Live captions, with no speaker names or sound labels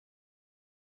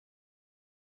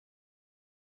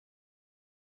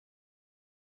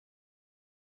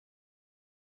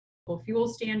renewable fuel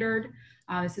standard.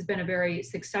 This has been a very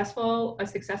successful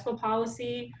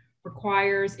policy,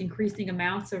 requires increasing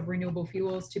amounts of renewable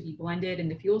fuels to be blended in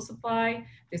the fuel supply.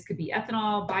 This could be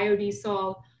ethanol,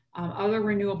 biodiesel, other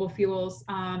renewable fuels.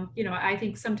 I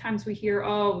think sometimes we hear,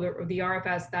 oh, the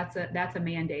RFS, that's a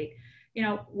mandate.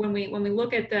 When you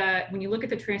look at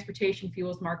the transportation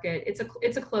fuels market,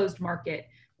 it's a closed market.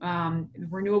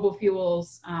 Renewable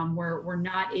fuels, we're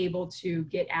not able to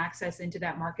get access into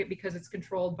that market because it's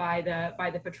controlled by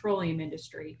the petroleum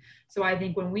industry. So I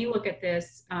think when we look at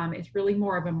this, it's really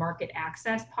more of a market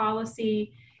access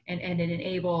policy, and it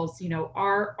enables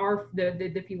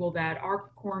the fuel that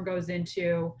our corn goes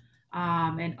into,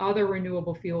 and other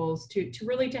renewable fuels to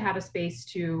really to have a space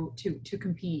to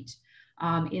compete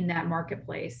in that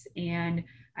marketplace. And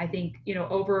I think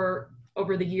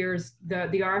over the years, the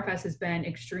RFS has been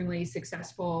extremely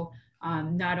successful,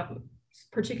 not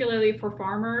particularly for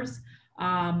farmers,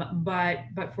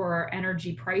 but for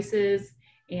energy prices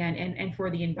and for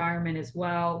the environment as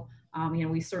well.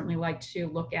 We certainly like to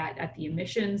look at the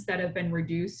emissions that have been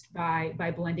reduced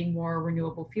by blending more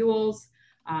renewable fuels,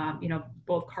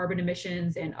 both carbon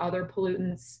emissions and other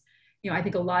pollutants. I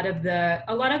think a lot of the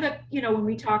when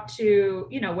we talk to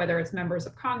whether it's members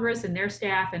of Congress and their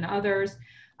staff and others.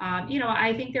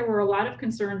 I think there were a lot of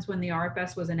concerns when the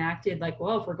RFS was enacted, like,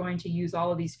 well, if we're going to use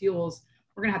all of these fuels,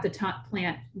 we're going to have to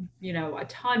plant, a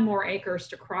ton more acres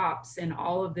to crops, and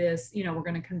all of this, we're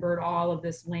going to convert all of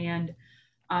this land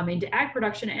into ag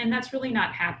production, and that's really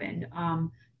not happened.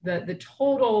 The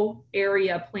total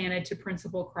area planted to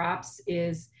principal crops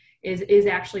is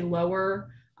actually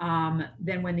lower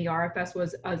than when the RFS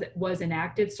was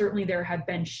enacted. Certainly, there have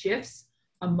been shifts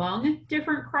among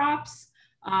different crops.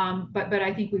 But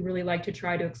I think we really like to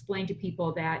try to explain to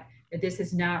people that this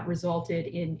has not resulted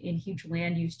in huge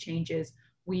land use changes.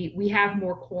 We have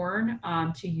more corn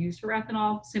to use for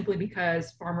ethanol simply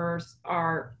because farmers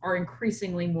are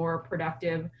increasingly more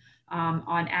productive.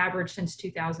 On average, since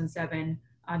 2007,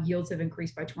 yields have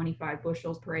increased by 25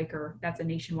 bushels per acre. That's a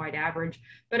nationwide average.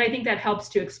 But I think that helps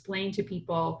to explain to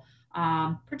people,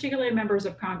 particularly members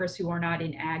of Congress who are not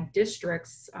in ag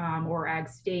districts or ag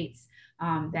states,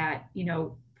 that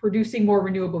producing more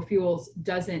renewable fuels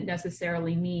doesn't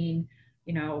necessarily mean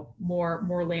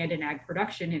more land and ag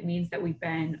production. It means that we've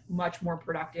been much more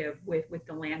productive with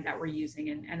the land that we're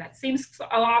using, and that seems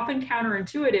often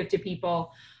counterintuitive to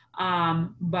people,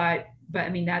 but I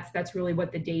mean that's really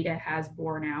what the data has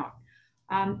borne out.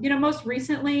 Most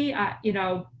recently,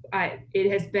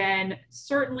 it has been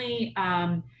certainly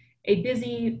a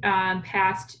busy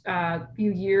past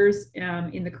few years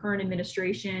in the current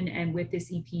administration and with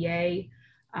this EPA.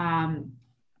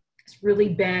 It's really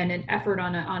been an effort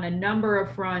on a number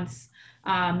of fronts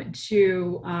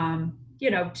to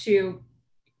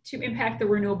impact the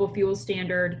renewable fuel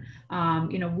standard.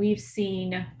 We've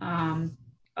seen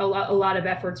a lot of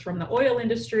efforts from the oil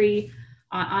industry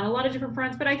on a lot of different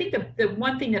fronts, but I think the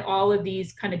one thing that all of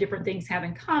these kind of different things have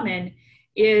in common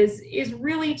is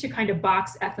really to kind of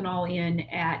box ethanol in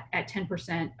at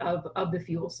 10% of the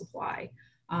fuel supply.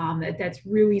 That's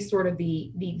really sort of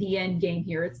the end game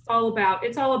here. It's all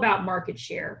about market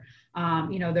share.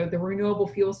 The renewable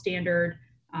fuel standard,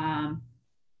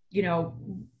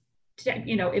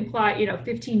 imply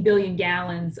 15 billion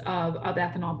gallons of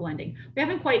ethanol blending.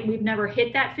 We've never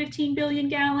hit that 15 billion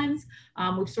gallons.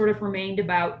 We've sort of remained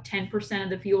about 10% of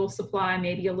the fuel supply,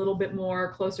 maybe a little bit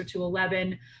more, closer to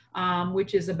 11,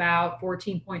 which is about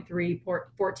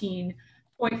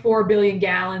 14.4 billion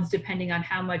gallons, depending on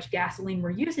how much gasoline we're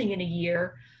using in a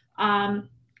year.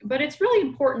 But it's really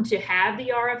important to have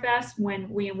the RFS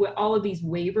when all of these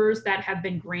waivers that have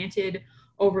been granted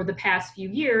over the past few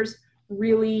years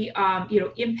really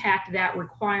impact that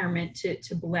requirement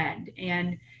to blend.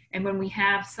 And when we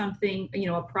have something,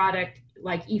 a product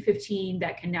like E15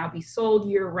 that can now be sold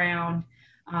year round,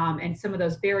 and some of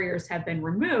those barriers have been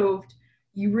removed,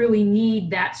 you really need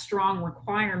that strong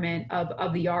requirement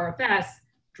of the RFS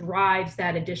drives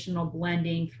that additional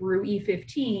blending through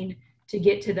E15 to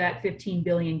get to that 15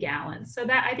 billion gallons. So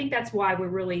I think that's why we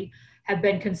really have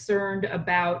been concerned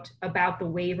about the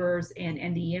waivers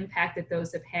and the impact that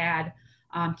those have had.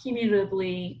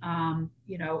 Cumulatively,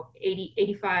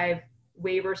 85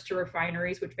 waivers to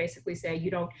refineries, which basically say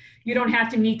you don't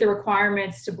have to meet the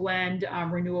requirements to blend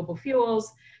renewable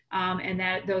fuels, and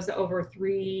that those over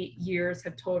 3 years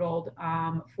have totaled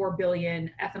 4 billion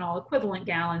ethanol equivalent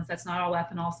gallons. That's not all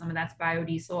ethanol; some of that's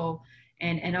biodiesel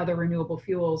and other renewable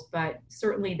fuels, but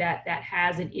certainly that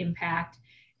has an impact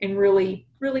and really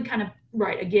kind of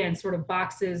sort of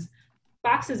boxes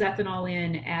ethanol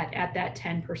in at that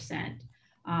 10%.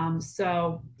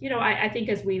 So, I think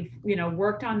as we've,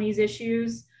 worked on these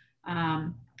issues,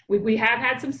 we have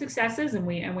had some successes, and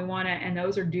we want to, and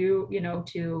those are due,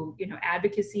 to,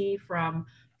 advocacy from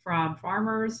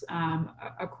farmers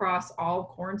across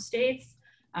all corn states.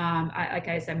 Like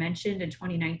as I mentioned, in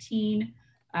 2019,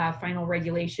 final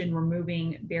regulation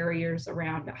removing barriers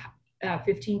around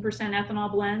 15%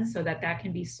 ethanol blends so that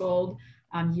can be sold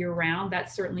year round.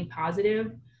 That's certainly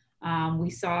positive. We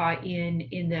saw in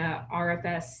the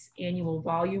RFS annual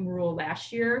volume rule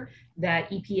last year that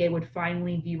EPA would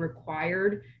finally be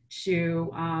required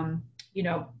to,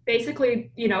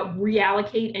 basically,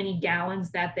 reallocate any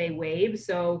gallons that they waive.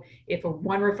 So if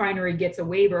one refinery gets a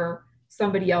waiver,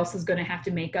 somebody else is going to have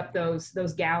to make up those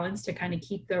gallons to kind of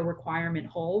keep the requirement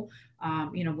whole.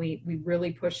 We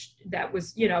really pushed. That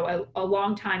was, a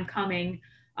long time coming.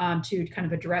 To kind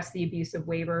of address the abuse of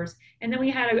waivers. And then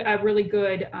we had a really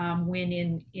good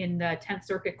win in the 10th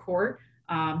Circuit Court,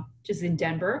 which is in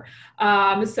Denver.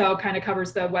 So kind of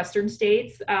covers the Western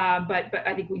states. But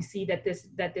I think we see that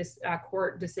this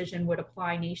court decision would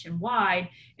apply nationwide,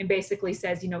 and basically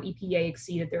says, EPA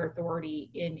exceeded their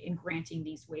authority in granting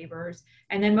these waivers.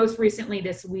 And then most recently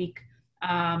this week,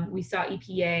 we saw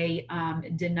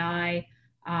EPA deny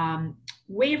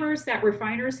waivers that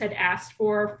refiners had asked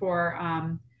for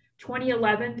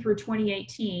 2011 through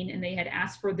 2018, and they had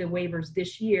asked for the waivers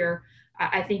this year.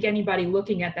 I think anybody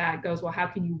looking at that goes, well, how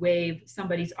can you waive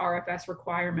somebody's RFS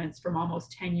requirements from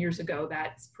almost 10 years ago?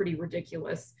 That's pretty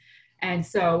ridiculous. And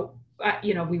so,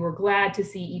 we were glad to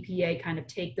see EPA kind of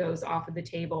take those off of the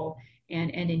table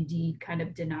and indeed kind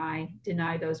of deny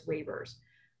those waivers.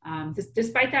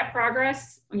 Despite that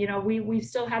progress, we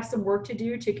still have some work to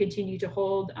do to continue to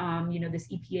hold, this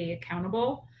EPA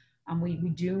accountable. We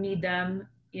do need them,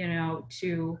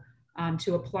 to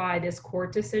apply this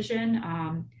court decision.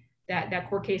 That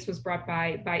court case was brought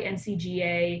by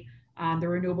NCGA, the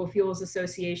Renewable Fuels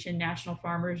Association, National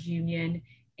Farmers Union,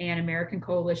 and American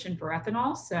Coalition for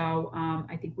Ethanol. So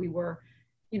I think we were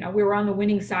on the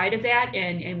winning side of that,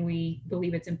 and we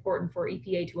believe it's important for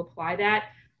EPA to apply that.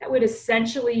 That would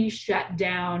essentially shut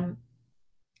down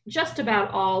just about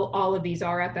all of these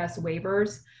RFS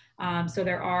waivers. So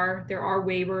there are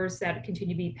waivers that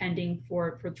continue to be pending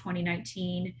for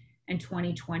 2019 and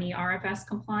 2020 RFS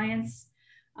compliance.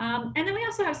 And then we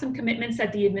also have some commitments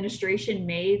that the administration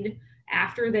made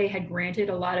after they had granted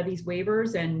a lot of these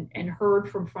waivers and heard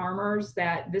from farmers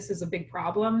that this is a big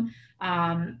problem.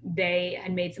 They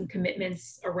had made some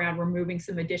commitments around removing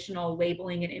some additional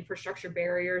labeling and infrastructure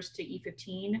barriers to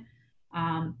E15.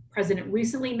 President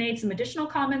recently made some additional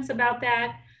comments about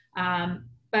that.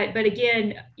 But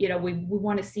again, we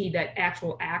want to see that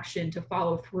actual action to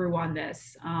follow through on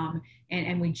this,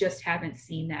 and we just haven't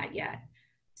seen that yet.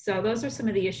 So those are some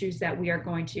of the issues that we are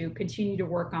going to continue to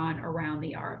work on around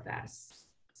the RFS.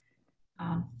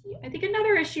 I think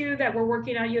another issue that we're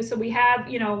working on, so we have,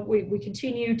 we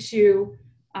continue to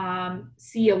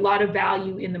see a lot of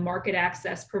value in the market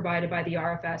access provided by the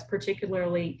RFS,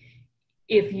 particularly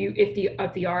if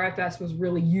the RFS was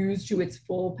really used to its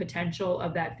full potential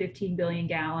of that 15 billion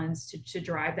gallons to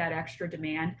drive that extra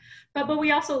demand. But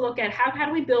we also look at how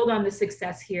do we build on the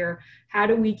success here? How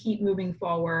do we keep moving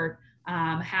forward?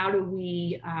 How do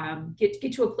we get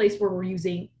to a place where we're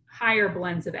using higher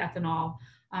blends of ethanol?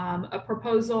 A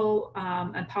proposal,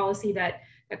 a policy that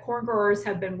corn growers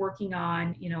have been working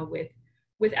on,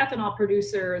 with ethanol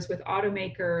producers, with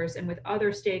automakers, and with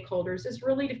other stakeholders is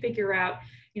really to figure out,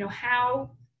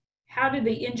 how do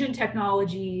the engine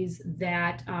technologies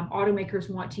that automakers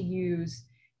want to use,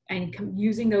 and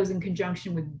using those in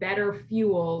conjunction with better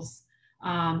fuels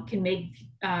can make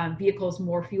vehicles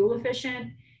more fuel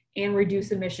efficient and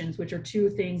reduce emissions, which are two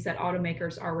things that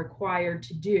automakers are required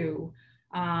to do.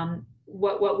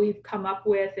 What we've come up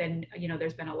with, and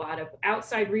there's been a lot of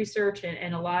outside research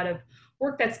and a lot of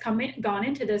work that's gone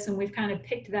into this, and we've kind of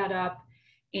picked that up.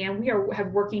 And we have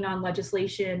working on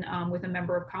legislation with a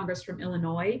member of Congress from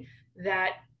Illinois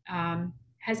that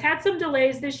has had some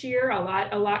delays this year, a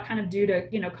lot kind of due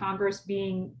to Congress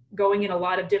going in a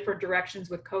lot of different directions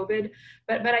with COVID.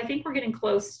 But I think we're getting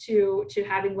close to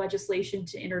having legislation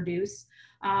to introduce.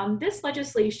 This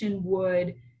legislation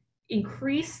would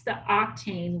increase the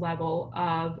octane level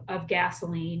of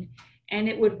gasoline, and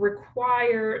it would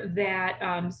require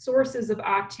that sources of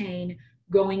octane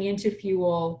going into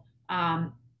fuel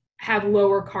have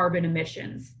lower carbon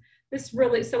emissions. This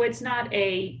really, so it's not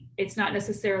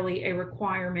necessarily a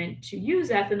requirement to use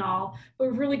ethanol, but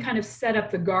we've really kind of set up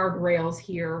the guardrails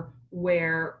here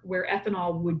where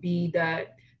ethanol would be the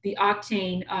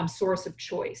octane source of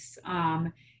choice,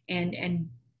 and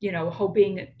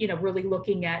hoping, really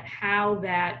looking at how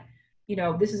that,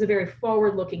 this is a very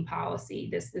forward-looking policy.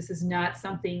 This is not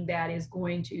something that is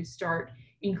going to start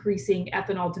increasing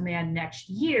ethanol demand next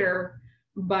year,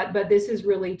 but this is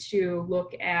really to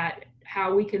look at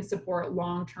how we can support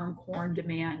long-term corn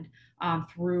demand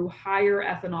through higher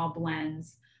ethanol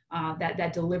blends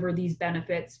that deliver these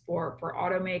benefits for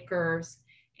automakers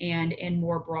and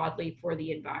more broadly for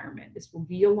the environment. This will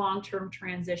be a long-term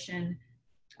transition.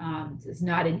 It's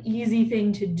not an easy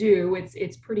thing to do.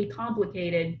 It's pretty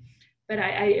complicated. But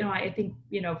I think,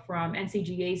 from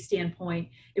NCGA's standpoint,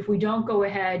 if we don't go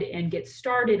ahead and get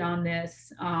started on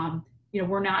this,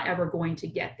 we're not ever going to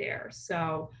get there.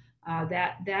 So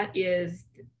that is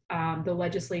the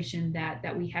legislation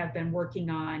that we have been working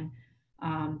on.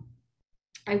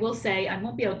 I will say I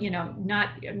won't be able, I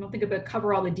don't think I'm going to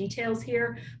cover all the details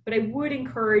here, but I would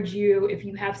encourage you, if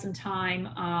you have some time,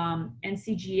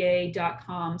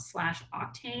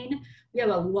 ncga.com/octane. We have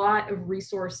a lot of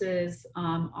resources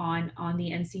on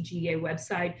the NCGA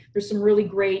website. There's some really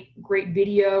great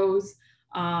videos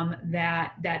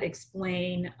that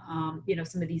explain,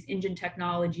 some of these engine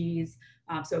technologies.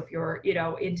 So if you're,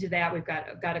 into that, we've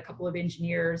got a couple of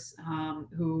engineers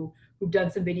who've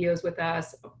done some videos with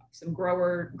us, some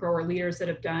grower leaders that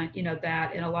have done,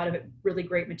 that, and a lot of it really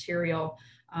great material.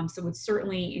 So would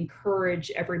certainly encourage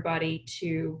everybody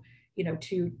to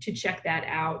check that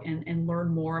out and learn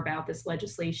more about this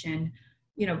legislation.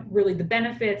 Really the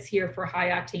benefits here for high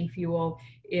octane fuel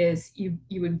is you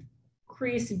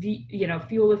increase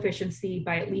fuel efficiency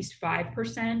by at least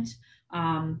 5%.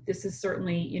 This is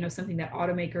certainly, something that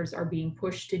automakers are being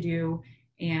pushed to do,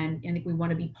 and I think we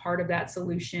want to be part of that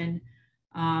solution.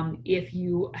 If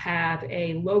you have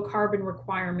a low carbon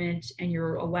requirement and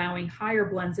you're allowing higher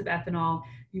blends of ethanol,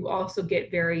 you also get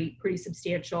pretty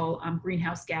substantial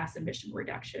greenhouse gas emission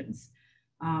reductions.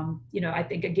 I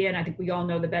think we all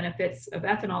know the benefits of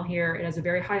ethanol here. It has a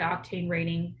very high octane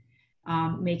rating,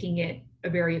 making it a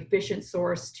very efficient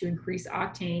source to increase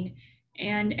octane.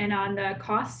 And on the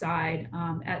cost side,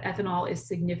 ethanol is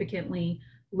significantly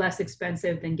less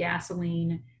expensive than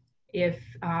gasoline. If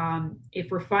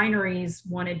refineries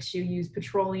wanted to use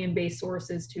petroleum-based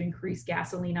sources to increase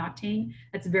gasoline octane,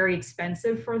 that's very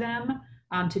expensive for them.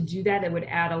 To do that, it would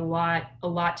add a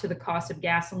lot to the cost of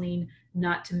gasoline,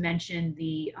 not to mention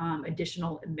the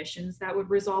additional emissions that would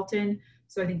result in.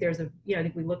 So I think I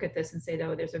think we look at this and say,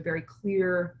 though, there's a very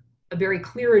clear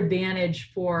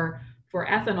advantage for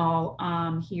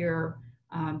ethanol here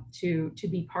to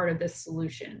be part of this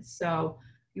solution. So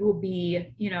you will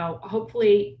be,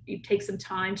 hopefully you take some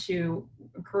time to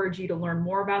encourage you to learn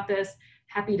more about this.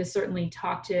 Happy to certainly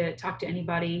talk to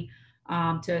anybody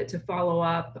to follow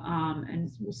up,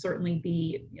 and we'll certainly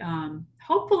be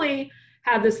hopefully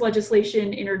have this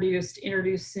legislation introduced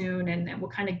soon, and will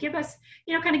kind of give us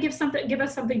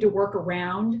something to work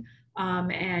around,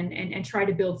 and try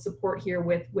to build support here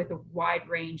with a wide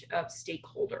range of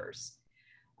stakeholders.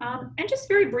 And just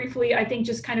very briefly, I think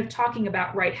just kind of talking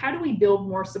about, how do we build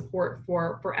more support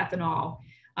for ethanol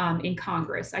in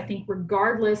Congress? I think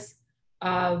regardless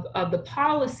of the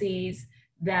policies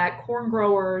that corn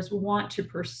growers want to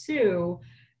pursue,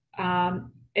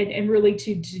 and really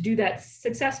to do that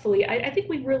successfully, I think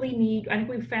we've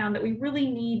found that we really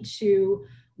need to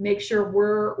make sure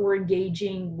we're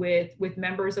engaging with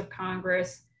members of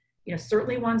Congress,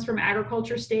 certainly ones from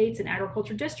agriculture states and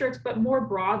agriculture districts, but more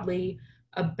broadly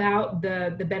about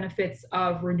the benefits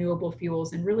of renewable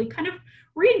fuels, and really kind of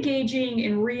re-engaging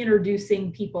and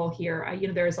reintroducing people here.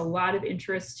 There's a lot of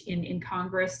interest in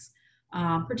Congress,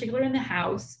 particularly in the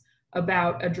House,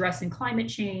 about addressing climate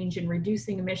change and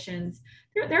reducing emissions.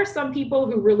 There are some people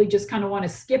who really just kind of want to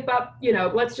skip up,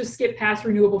 let's just skip past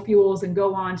renewable fuels and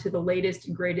go on to the latest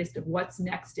and greatest of what's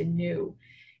next and new.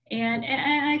 And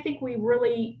I think we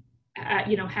really,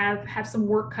 have some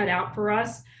work cut out for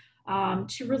us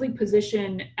to really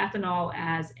position ethanol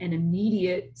as an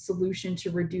immediate solution to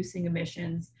reducing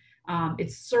emissions.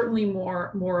 It's certainly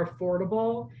more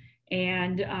affordable,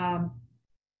 and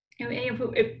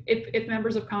if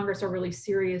members of Congress are really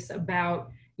serious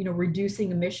about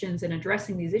reducing emissions and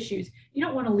addressing these issues, you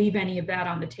don't want to leave any of that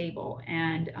on the table.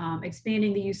 And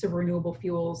expanding the use of renewable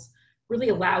fuels really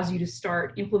allows you to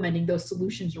start implementing those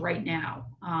solutions right now.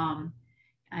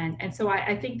 And so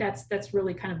I think that's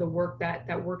really kind of the work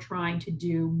that we're trying to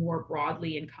do more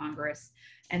broadly in Congress.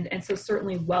 And so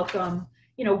certainly welcome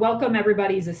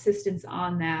everybody's assistance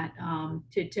on that,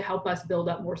 to help us build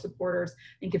up more supporters.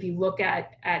 I think if you look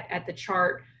at the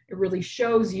chart, it really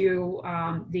shows you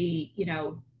the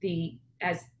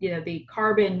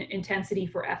carbon intensity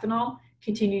for ethanol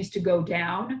continues to go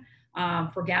down.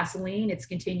 For gasoline, it's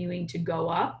continuing to go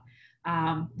up.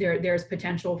 there's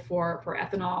potential for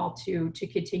ethanol to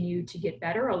continue to get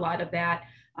better. A lot of that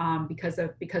because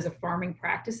of farming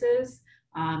practices,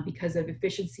 because of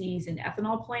efficiencies in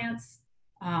ethanol plants.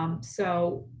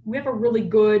 So we have a really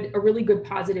good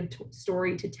positive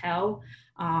story to tell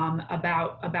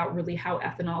about really how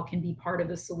ethanol can be part of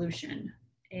the solution.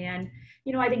 And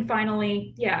I think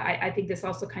finally, I think this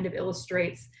also kind of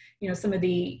illustrates some of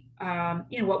the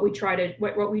what we try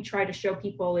to show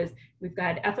people is we've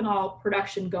got ethanol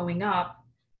production going up,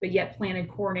 but yet planted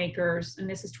corn acres, and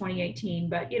this is 2018,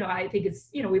 but I think it's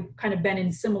we've kind of been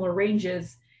in similar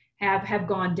ranges, have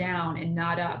gone down and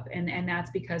not up, and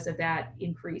that's because of that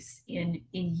increase in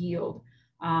yield.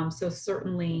 So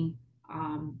certainly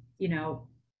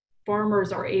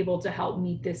farmers are able to help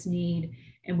meet this need,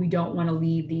 and we don't want to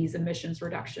leave these emissions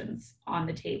reductions on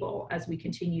the table as we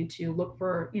continue to look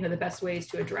for the best ways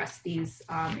to address these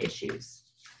issues.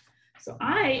 So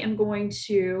I am going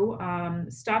to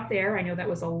stop there. I know that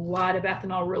was a lot of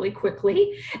ethanol really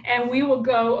quickly, and we will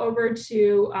go over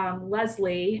to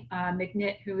Leslie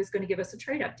McNitt, who is going to give us a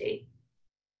trade update.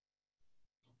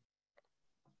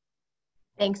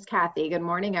 Thanks, Kathy. Good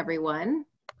morning, everyone.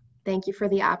 Thank you for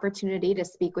the opportunity to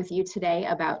speak with you today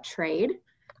about trade.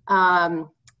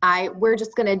 We're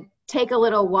just going to take a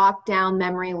little walk down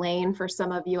memory lane for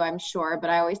some of you, I'm sure,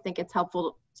 but I always think it's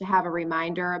helpful to have a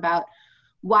reminder about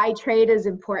why trade is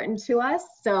important to us.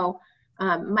 So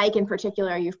Mike in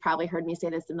particular, you've probably heard me say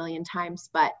this a million times,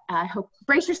 but I hope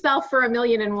brace yourself for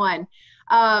 1,000,001.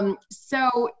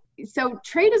 So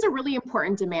trade is a really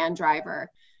important demand driver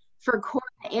for corn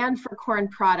and for corn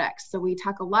products. So we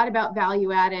talk a lot about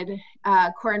value-added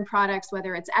corn products,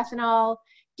 whether it's ethanol,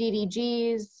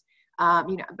 DDGs.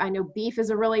 I know beef is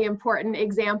a really important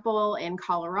example in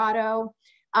Colorado,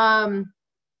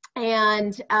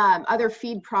 and other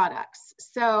feed products.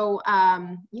 So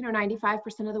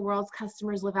 95% of the world's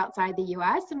customers live outside the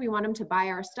U.S., and we want them to buy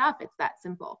our stuff. It's that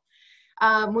simple.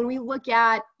 When we look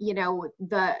at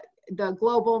the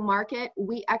global market,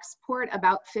 we export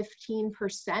about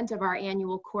 15% of our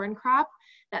annual corn crop.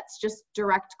 That's just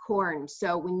direct corn.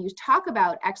 So when you talk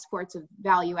about exports of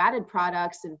value-added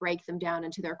products and break them down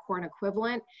into their corn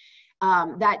equivalent,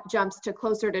 that jumps to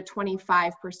closer to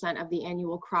 25% of the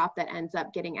annual crop that ends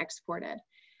up getting exported.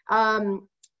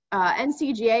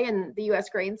 NCGA and the U.S.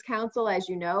 Grains Council, as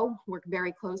you know, work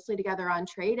very closely together on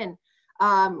trade, and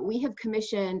we have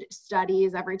commissioned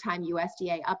studies every time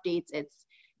USDA updates its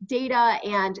data,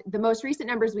 and the most recent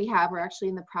numbers we have, we're actually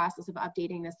in the process of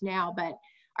updating this now, but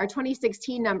our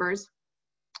 2016 numbers,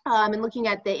 and looking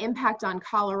at the impact on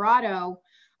Colorado,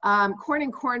 corn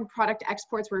and corn product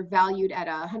exports were valued at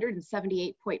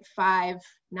 178.5,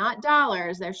 not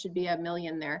dollars, there should be a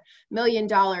million there, $1 million in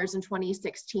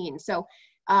 2016. So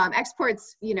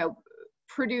exports,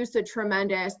 produce a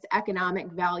tremendous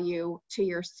economic value to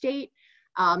your state.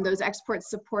 Those exports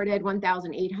supported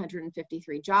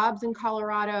 1,853 jobs in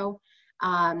Colorado.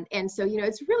 And so,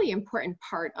 it's a really important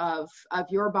part of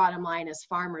your bottom line as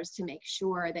farmers to make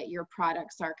sure that your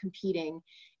products are competing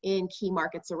in key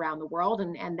markets around the world.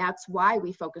 And that's why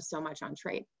we focus so much on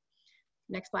trade.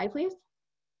 Next slide, please.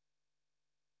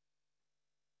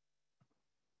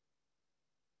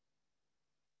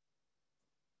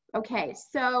 Okay,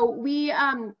 so we,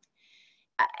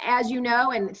 as you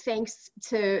know, and thanks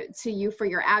to you for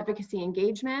your advocacy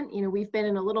engagement, we've been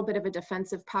in a little bit of a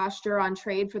defensive posture on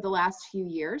trade for the last few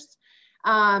years.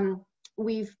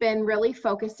 We've been really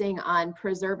focusing on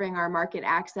preserving our market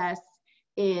access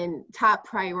in top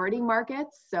priority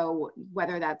markets. So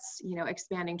whether that's,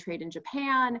 expanding trade in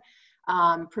Japan,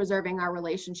 preserving our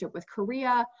relationship with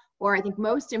Korea, or I think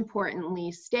most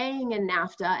importantly, staying in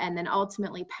NAFTA and then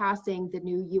ultimately passing the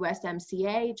new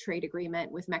USMCA trade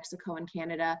agreement with Mexico and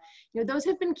Canada. Those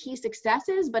have been key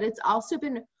successes, but it's also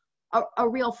been a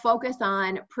real focus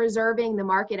on preserving the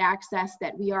market access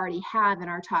that we already have in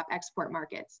our top export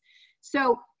markets.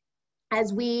 So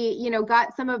as we, got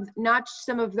notched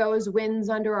some of those wins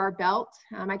under our belt,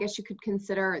 I guess you could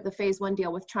consider the phase 1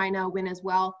 deal with China a win as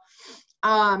well.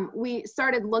 We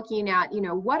started looking at,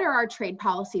 what are our trade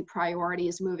policy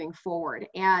priorities moving forward?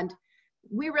 And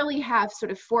we really have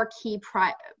sort of 4 key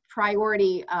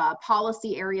priority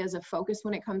policy areas of focus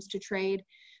when it comes to trade.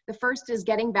 The first is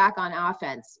getting back on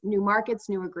offense, new markets,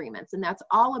 new agreements. And that's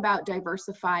all about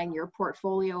diversifying your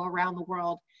portfolio around the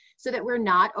world so that we're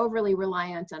not overly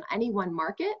reliant on any one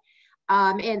market.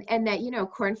 And that,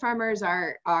 corn farmers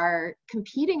are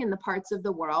competing in the parts of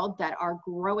the world that are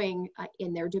growing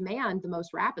in their demand the most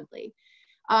rapidly.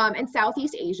 And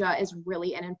Southeast Asia is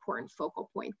really an important focal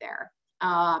point there.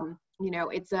 I'll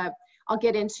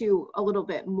get into a little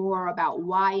bit more about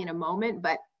why in a moment,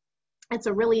 but It's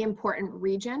a really important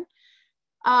region.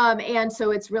 And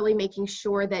so it's really making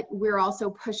sure that we're also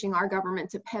pushing our government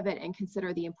to pivot and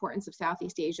consider the importance of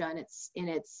Southeast Asia in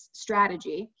its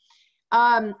strategy.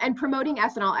 And promoting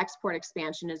ethanol export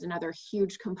expansion is another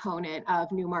huge component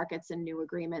of new markets and new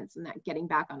agreements, and that getting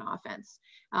back on offense.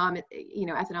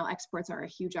 Ethanol exports are a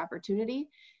huge opportunity,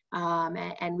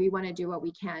 and we want to do what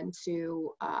we can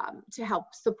to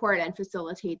help support and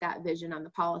facilitate that vision on the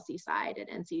policy side at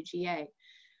NCGA.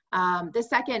 The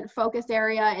second focus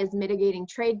area is mitigating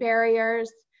trade barriers.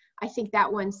 I think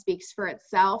that one speaks for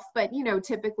itself, but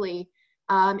typically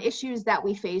issues that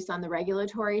we face on the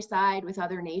regulatory side with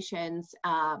other nations,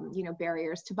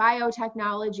 barriers to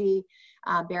biotechnology,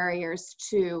 barriers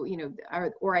to,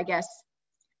 or I guess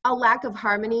a lack of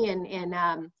harmony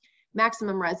in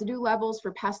maximum residue levels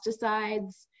for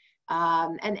pesticides.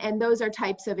 And those are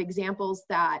types of examples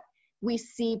that we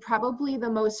see probably the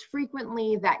most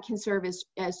frequently that can serve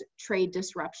as trade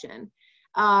disruption.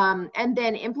 And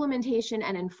then implementation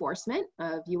and enforcement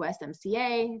of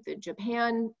USMCA, the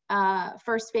Japan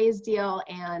first phase deal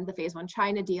and the phase 1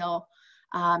 China deal,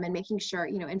 and making sure,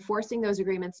 enforcing those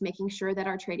agreements, making sure that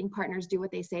our trading partners do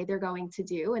what they say they're going to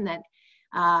do, and that,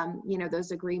 those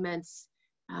agreements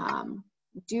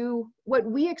do what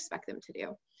we expect them to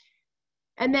do.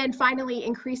 And then finally,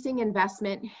 increasing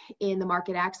investment in the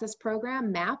Market Access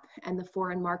Program, MAP, and the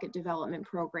Foreign Market Development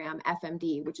Program,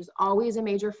 FMD, which is always a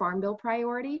major Farm Bill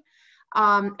priority.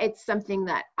 It's something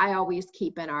that I always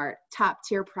keep in our top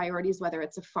tier priorities, whether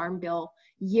it's a Farm Bill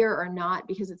year or not,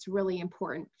 because it's really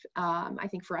important, I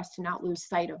think, for us to not lose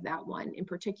sight of that one in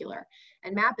particular.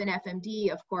 And MAP and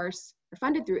FMD, of course, are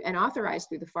funded through and authorized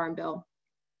through the Farm Bill,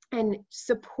 and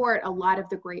support a lot of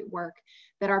the great work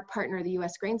that our partner, the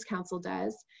U.S. Grains Council,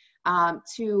 does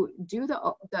to do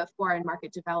the foreign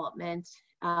market development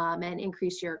and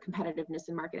increase your competitiveness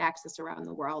and market access around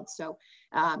the world. So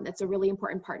that's a really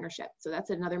important partnership. So that's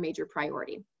another major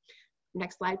priority.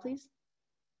 Next slide, please.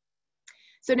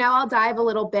 So now I'll dive a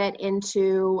little bit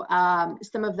into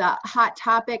some of the hot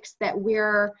topics that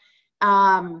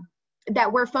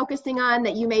we're focusing on,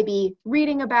 that you may be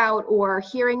reading about or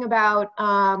hearing about,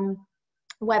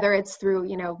 whether it's through,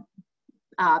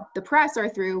 the press or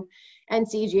through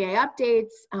NCGA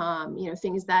updates,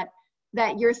 things that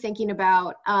you're thinking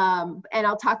about. And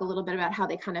I'll talk a little bit about how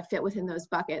they kind of fit within those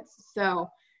buckets. So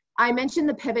I mentioned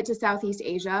the pivot to Southeast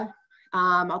Asia.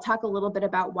 I'll talk a little bit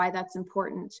about why that's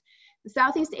important. The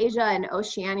Southeast Asia and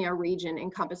Oceania region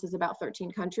encompasses about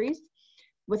 13 countries,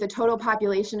 with a total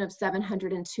population of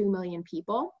 702 million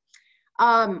people.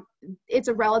 It's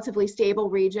a relatively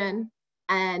stable region,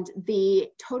 and the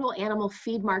total animal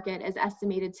feed market is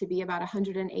estimated to be about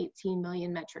 118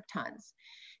 million metric tons.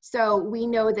 So we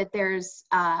know that there's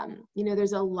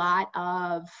a lot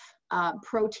of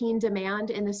protein demand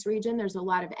in this region. There's a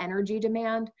lot of energy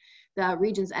demand. The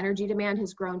region's energy demand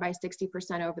has grown by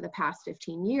 60% over the past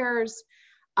 15 years.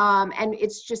 And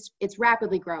it's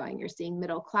rapidly growing. You're seeing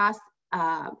middle class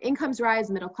incomes rise,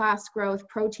 middle class growth,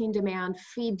 protein demand,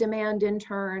 feed demand in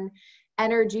turn,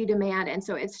 energy demand. And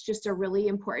so it's just a really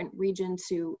important region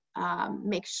to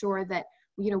make sure that,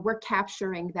 we're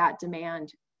capturing that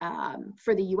demand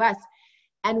for the US.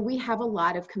 And we have a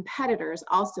lot of competitors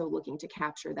also looking to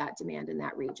capture that demand in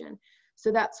that region.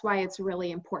 So that's why it's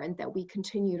really important that we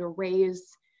continue to raise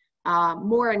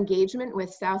more engagement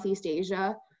with Southeast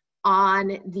Asia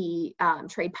on the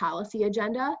trade policy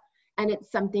agenda. And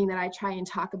it's something that I try and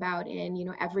talk about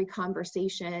in, every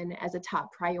conversation as a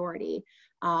top priority,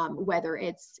 whether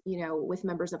it's, with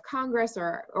members of Congress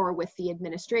or with the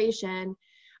administration.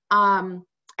 And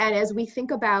as we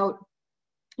think about,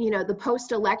 the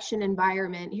post-election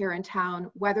environment here in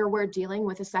town, whether we're dealing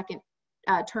with a second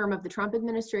term of the Trump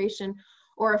administration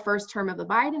or a first term of the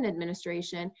Biden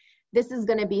administration, this is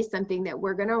going to be something that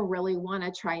we're going to really want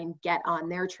to try and get on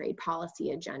their trade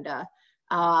policy agenda.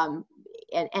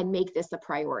 And make this a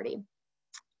priority.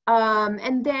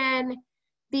 And then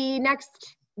the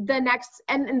next,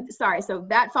 so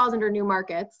that falls under new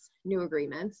markets, new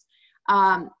agreements.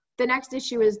 The next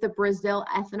issue is the Brazil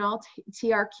ethanol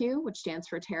TRQ, which stands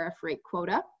for tariff rate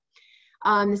quota.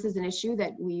 This is an issue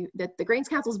that the Grains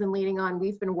Council has been leading on.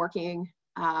 We've been working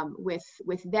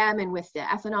with them and with the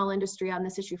ethanol industry on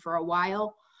this issue for a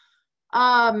while.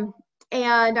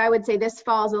 And I would say this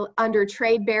falls under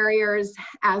trade barriers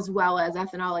as well as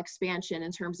ethanol expansion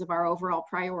in terms of our overall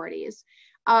priorities.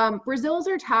 Brazil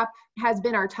has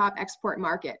been our top export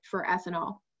market for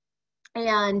ethanol.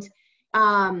 And,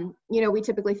 we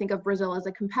typically think of Brazil as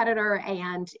a competitor,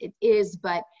 and it is,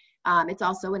 but it's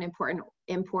also an important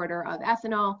importer of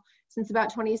ethanol. since about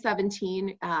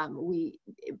 2017,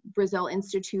 Brazil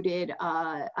instituted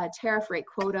a tariff rate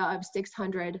quota of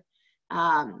 600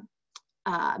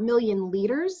 million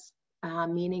liters,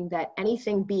 meaning that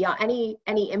anything beyond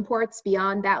any imports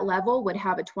beyond that level would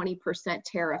have a 20%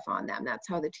 tariff on them. That's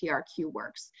how the TRQ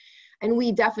works. And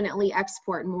we definitely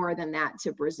export more than that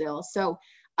to Brazil. So,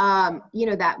 you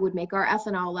know, that would make our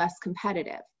ethanol less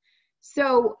competitive.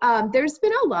 So there's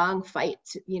been a long fight.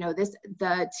 You know,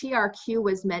 the TRQ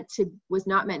was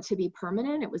not meant to be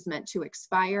permanent. It was meant to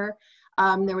expire.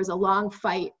 There was a long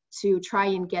fight to try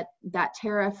and get that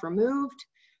tariff removed.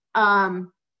 And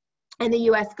the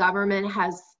U.S. government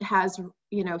has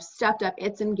you know, stepped up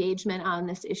its engagement on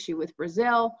this issue with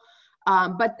Brazil.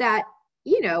 But that,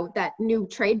 you know, that new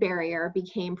trade barrier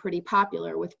became pretty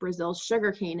popular with Brazil's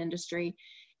sugarcane industry.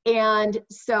 And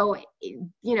so,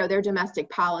 you know, their domestic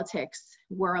politics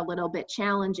were a little bit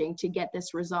challenging to get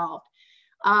this resolved.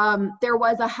 There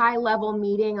was a high-level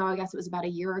meeting, I guess it was about a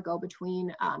year ago,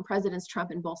 between Presidents Trump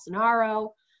and Bolsonaro.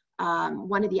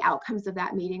 One of the outcomes of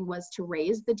that meeting was to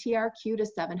raise the TRQ to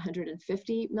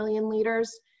 750 million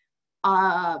liters.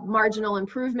 Marginal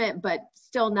improvement, but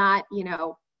still not, you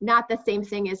know, not the same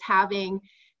thing as having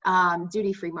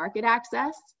duty-free market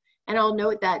access. And I'll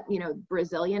note that, you know,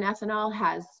 Brazilian ethanol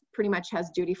pretty much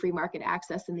has duty-free market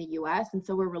access in the US. And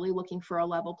so we're really looking for a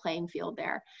level playing field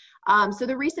there. So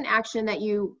the recent action that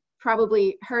you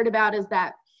probably heard about is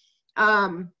that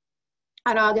on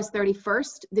August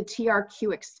 31st, the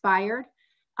TRQ expired.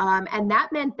 And that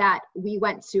meant that we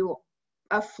went to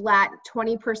a flat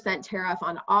 20% tariff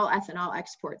on all ethanol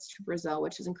exports to Brazil,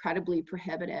 which is incredibly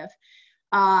prohibitive,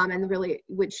 and really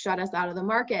would shut us out of the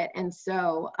market. And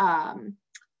so,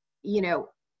 you know,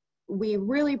 we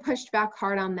really pushed back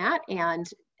hard on that, and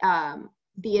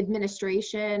the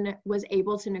administration was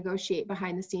able to negotiate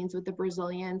behind the scenes with the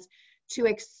Brazilians to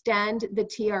extend the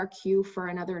TRQ for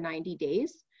another 90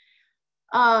 days.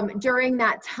 During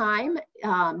that time,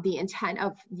 the intent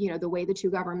of, you know, the way the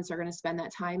two governments are going to spend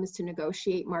that time is to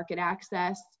negotiate market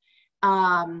access.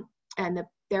 And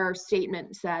their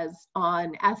statement says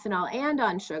on ethanol and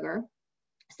on sugar.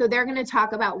 So they're going to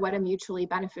talk about what a mutually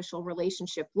beneficial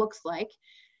relationship looks like.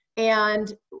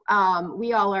 And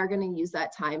we all are going to use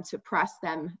that time to press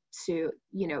them to,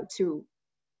 you know, to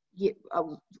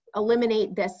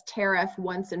eliminate this tariff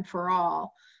once and for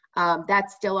all.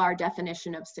 That's still our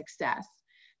definition of success.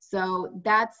 So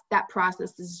that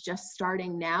process is just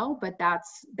starting now, but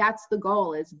that's the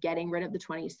goal, is getting rid of the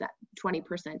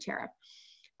 20% tariff.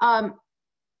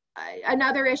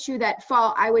 Another issue that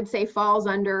I would say falls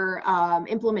under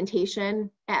implementation,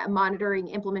 monitoring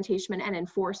implementation and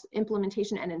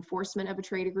enforcement of a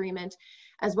trade agreement,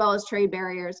 as well as trade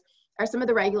barriers, are some of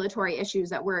the regulatory issues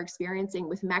that we're experiencing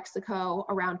with Mexico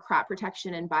around crop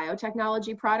protection and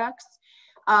biotechnology products.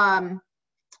 And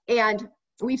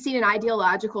we've seen an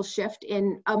ideological shift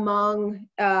among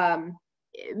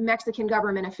Mexican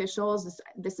government officials.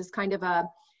 This is kind of a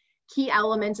key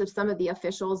element of some of the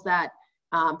officials that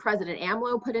President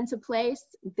AMLO put into place.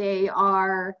 They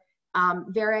are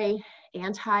very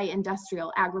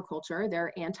anti-industrial agriculture.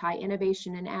 They're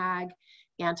anti-innovation in ag,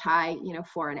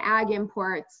 foreign ag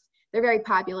imports. They're very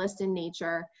populist in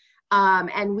nature.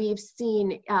 And we've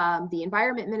seen the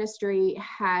Environment Ministry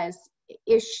has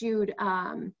issued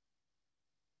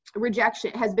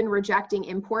has been rejecting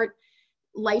import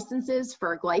licenses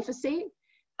for glyphosate.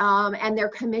 And their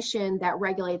commission that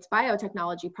regulates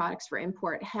biotechnology products for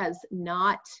import has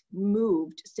not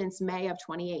moved since May of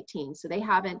 2018. So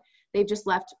they've just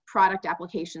left product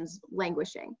applications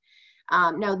languishing.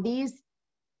 Now these,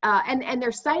 and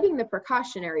they're citing the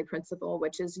precautionary principle,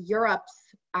 which is Europe's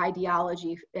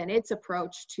ideology and its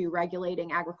approach to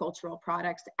regulating agricultural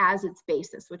products as its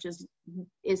basis, which is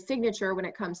signature when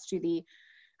it comes to the,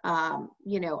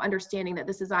 understanding that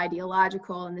this is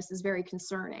ideological and this is very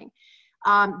concerning.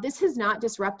 This has not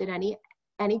disrupted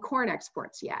any corn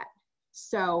exports yet.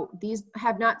 So these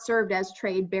have not served as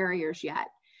trade barriers yet.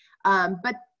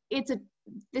 But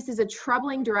this is a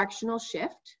troubling directional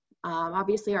shift.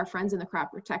 Obviously, our friends in the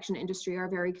crop protection industry are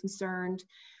very concerned.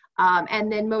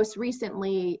 And then most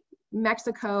recently,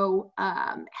 Mexico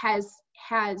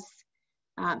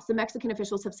some Mexican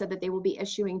officials have said that they will be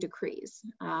issuing decrees.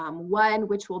 One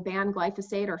which will ban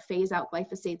glyphosate or phase out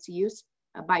glyphosate's use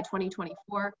by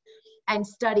 2024, and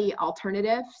study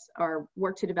alternatives or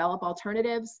work to develop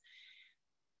alternatives.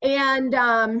 And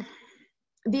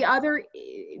the other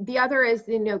is,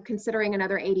 considering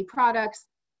another 80 products.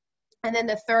 And then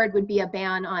the third would be a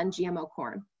ban on GMO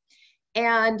corn.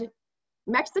 And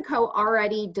Mexico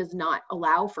already does not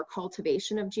allow for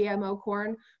cultivation of GMO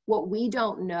corn. What we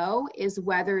don't know is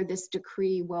whether this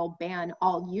decree will ban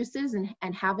all uses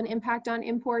and have an impact on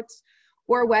imports,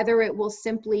 or whether it will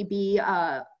simply be,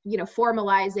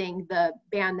 formalizing the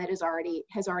ban that has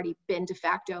already been de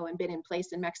facto and been in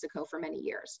place in Mexico for many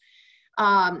years.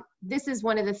 This is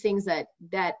one of the things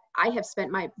that I have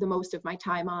spent the most of my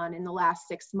time on in the last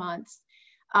 6 months.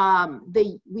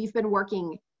 We've been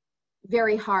working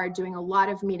very hard, doing a lot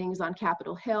of meetings on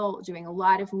Capitol Hill, doing a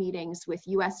lot of meetings with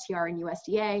USTR and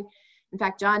USDA. In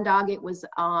fact, John Doggett was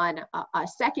on a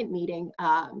second meeting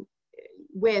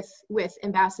with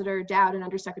Ambassador Dowd and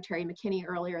Undersecretary McKinney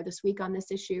earlier this week on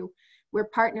this issue. We're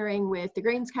partnering with the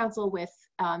Grains Council, with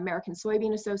American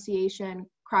Soybean Association,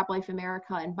 CropLife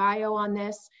America, and Bio on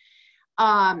this.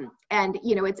 And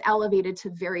it's elevated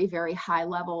to very, very high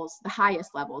levels, the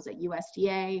highest levels at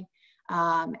USDA,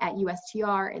 at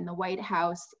USTR, in the White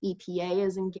House. EPA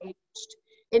is engaged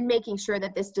in making sure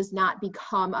that this does not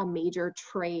become a major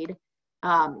trade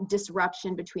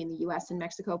disruption between the US and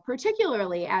Mexico,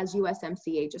 particularly as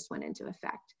USMCA just went into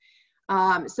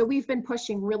effect. So we've been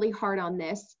pushing really hard on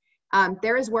this.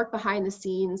 There is work behind the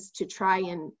scenes to try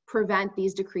and prevent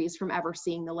these decrees from ever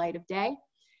seeing the light of day,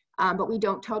 but we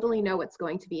don't totally know what's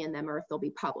going to be in them or if they'll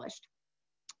be published.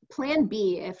 Plan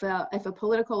B, if a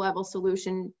political level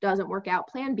solution doesn't work out,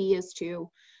 Plan B is to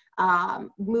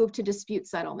move to dispute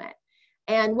settlement.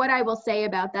 And what I will say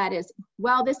about that is,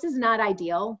 well, this is not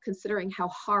ideal considering how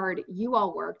hard you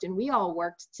all worked and we all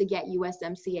worked to get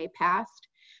USMCA passed.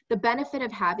 The benefit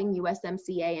of having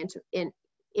USMCA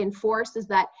in force is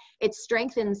that it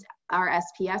strengthens our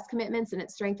SPS commitments and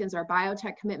it strengthens our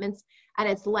biotech commitments. And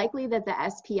it's likely that the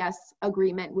SPS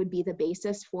agreement would be the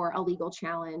basis for a legal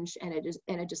challenge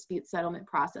and a dispute settlement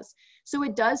process. So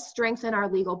it does strengthen our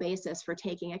legal basis for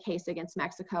taking a case against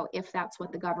Mexico if that's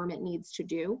what the government needs to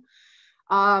do.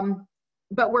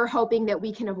 But we're hoping that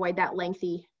we can avoid that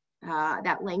lengthy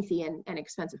and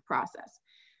expensive process.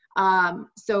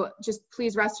 So just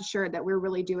please rest assured that we're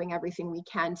really doing everything we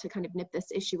can to kind of nip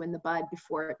this issue in the bud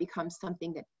before it becomes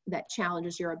something that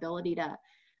challenges your ability to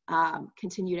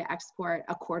continue to export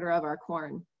a quarter of our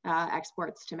corn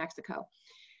exports to Mexico.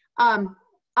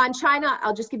 On China,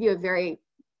 I'll just give you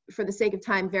for the sake of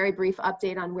time, very brief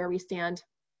update on where we stand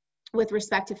with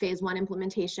respect to phase 1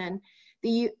 implementation.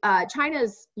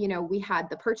 China's, we had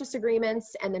the purchase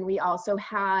agreements, and then we also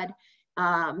had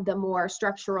the more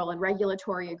structural and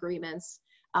regulatory agreements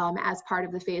as part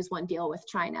of the phase 1 deal with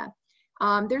China.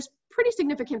 There's pretty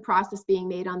significant progress being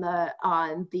made on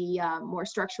the more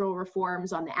structural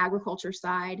reforms on the agriculture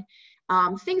side,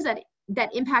 things that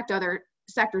impact other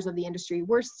sectors of the industry.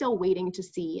 We're still waiting to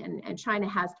see, and China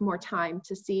has more time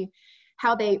to see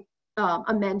how they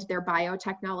amend their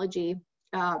biotechnology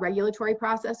regulatory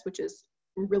process, which is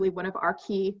really one of our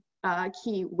key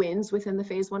wins within the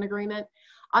phase 1 agreement.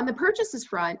 On the purchases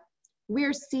front,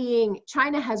 we're seeing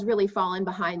China has really fallen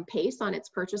behind pace on its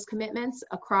purchase commitments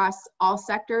across all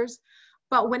sectors.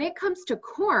 But when it comes to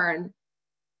corn,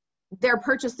 they're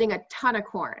purchasing a ton of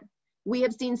corn. We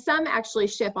have seen some actually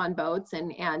ship on boats,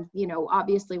 and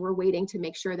obviously we're waiting to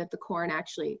make sure that the corn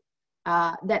actually,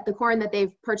 that the corn that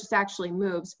they've purchased actually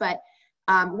moves. But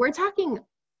we're talking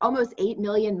almost 8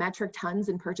 million metric tons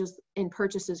in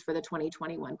purchases for the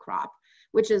 2021 crop,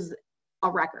 which is a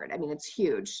record. I mean, it's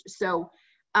huge. So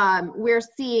we're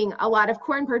seeing a lot of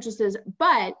corn purchases,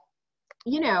 but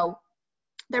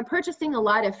they're purchasing a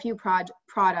lot of few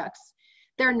products.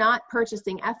 They're not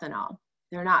purchasing ethanol.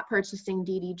 They're not purchasing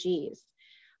DDGs.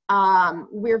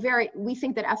 We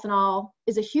think that ethanol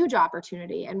is a huge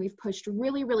opportunity, and we've pushed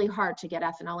really, really hard to get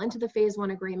ethanol into the phase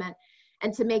 1 agreement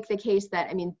and to make the case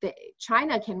that,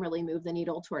 China can really move the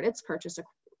needle toward its purchase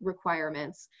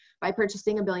requirements by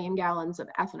purchasing 1 billion gallons of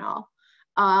ethanol.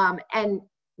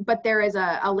 But there is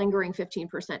a lingering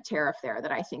 15% tariff there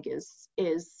that I think is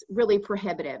really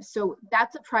prohibitive. So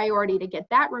that's a priority to get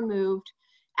that removed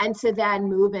and to then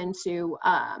move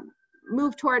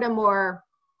toward a more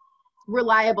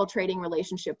reliable trading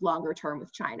relationship longer term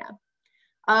with China.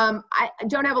 I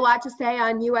don't have a lot to say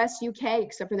on US-UK,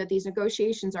 except for that these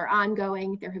negotiations are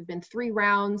ongoing. There have been 3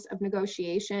 rounds of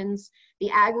negotiations. The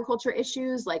agriculture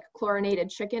issues like chlorinated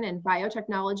chicken and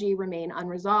biotechnology remain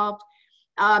unresolved.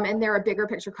 And there are bigger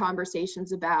picture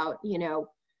conversations about,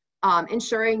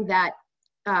 ensuring that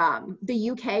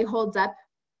the UK holds up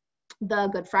the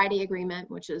Good Friday Agreement,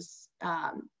 which is,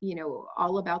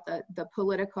 all about the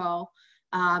political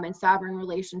and sovereign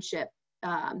relationship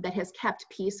that has kept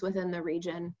peace within the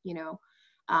region,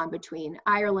 between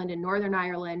Ireland and Northern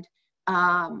Ireland.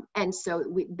 And so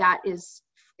that is,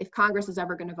 if Congress is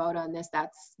ever going to vote on this,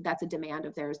 that's a demand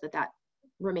of theirs that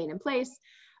remain in place.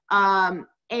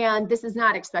 And this is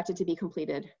not expected to be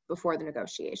completed before the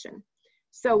negotiation.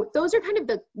 So those are kind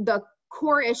of the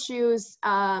core issues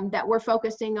that we're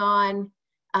focusing on.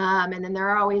 And then there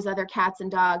are always other cats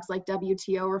and dogs like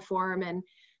WTO reform and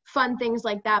fun things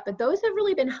like that. But those have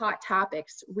really been hot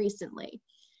topics recently.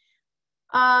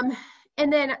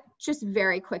 And then just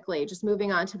very quickly, just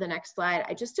moving on to the next slide,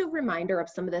 just a reminder of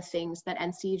some of the things that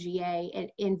NCGA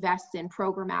invests in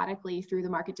programmatically through the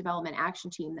Market Development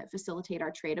Action Team that facilitate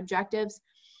our trade objectives.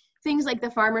 Things like the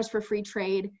Farmers for Free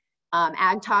Trade,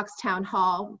 Ag Talks Town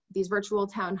Hall. These virtual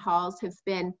town halls have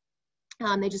been,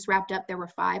 they just wrapped up, there were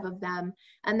 5 of them,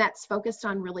 and that's focused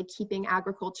on really keeping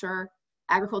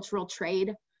agricultural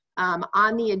trade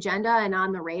on the agenda and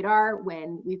on the radar.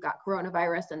 When we've got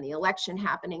coronavirus and the election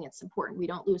happening, it's important we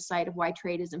don't lose sight of why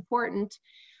trade is important.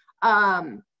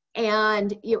 And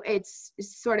it's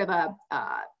sort of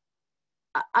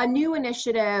a new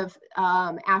initiative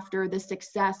after the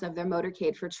success of their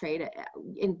motorcade for trade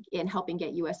in helping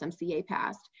get USMCA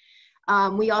passed.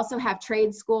 We also have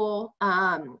Trade School,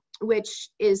 which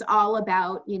is all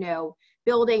about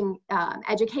building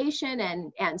education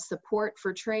and support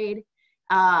for trade.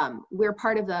 We're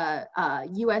part of the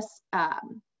U.S.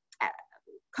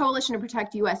 Coalition to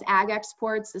Protect U.S. Ag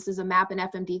Exports. This is a MAP and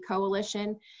FMD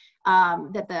coalition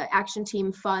that the action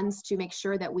team funds to make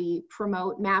sure that we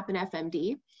promote MAP and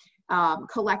FMD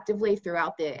collectively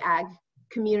throughout the ag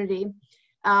community.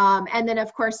 And then,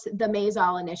 of course, the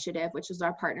Maisol Initiative, which is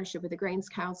our partnership with the Grains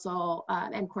Council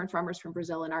and corn farmers from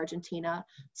Brazil and Argentina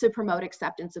to promote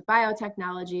acceptance of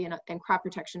biotechnology and crop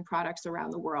protection products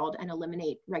around the world and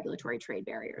eliminate regulatory trade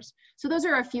barriers. So those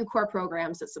are a few core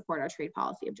programs that support our trade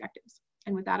policy objectives.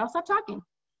 And with that, I'll stop talking.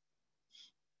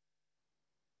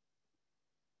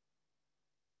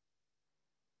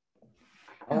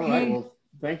 All right, well,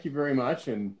 thank you very much.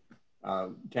 And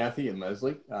Kathy and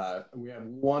Leslie. We have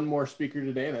one more speaker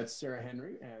today, and that's Sarah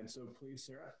Henry. And so please,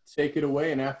 Sarah, take it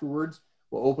away. And afterwards,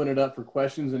 we'll open it up for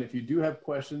questions. And if you do have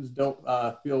questions, don't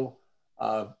feel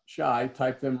shy.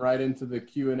 Type them right into the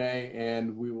Q&A,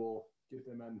 and we will get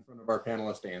them in front of our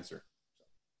panelists to answer.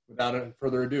 Without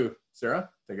further ado, Sarah,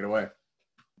 take it away.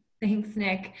 Thanks,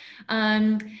 Nick.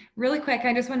 Really quick,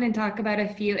 I just wanted to talk about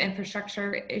a few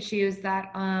infrastructure issues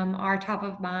that are top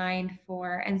of mind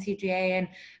for NCGA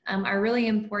and are really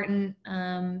important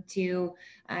to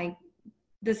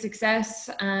the success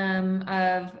of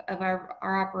our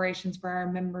operations for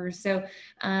our members. So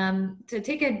to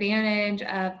take advantage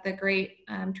of the great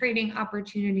trading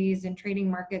opportunities and trading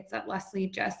markets that Leslie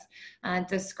just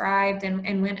described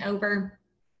and went over,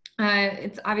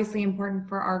 it's obviously important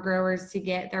for our growers to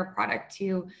get their product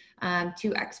to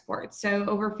export. So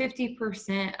over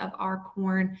 50% of our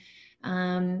corn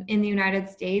in the United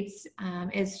States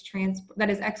that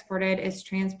is exported is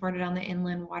transported on the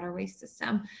inland waterway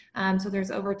system. So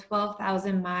there's over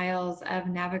 12,000 miles of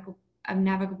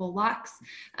navigable locks,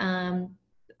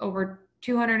 over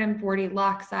 240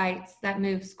 lock sites that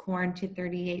moves corn to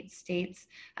 38 states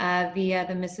via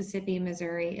the Mississippi,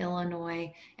 Missouri,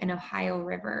 Illinois, and Ohio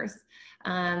rivers.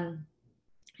 And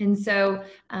so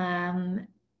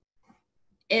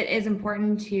it is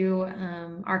important to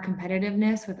our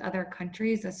competitiveness with other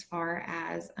countries as far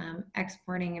as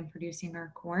exporting and producing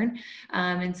our corn.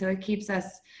 And so it keeps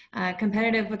us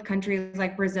competitive with countries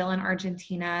like Brazil and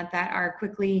Argentina that are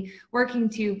quickly working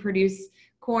to produce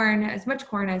corn, as much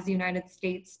corn as the United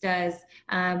States does.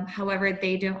 However,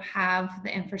 they don't have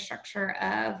the infrastructure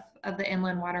of the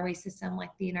inland waterway system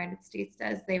like the United States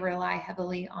does. They rely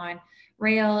heavily on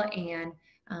rail and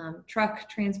truck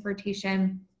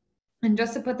transportation. And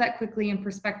just to put that quickly in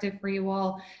perspective for you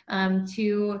all,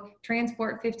 to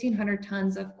transport 1,500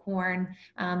 tons of corn,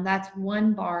 that's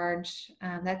one barge,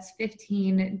 that's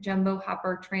 15 jumbo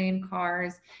hopper train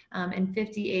cars, and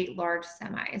 58 large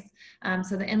semis.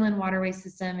 So the inland waterway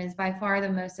system is by far the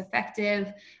most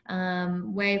effective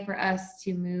way for us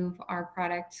to move our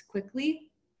product quickly.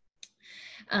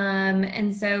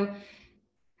 And so,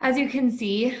 as you can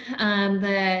see,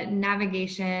 the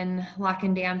navigation lock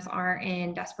and dams are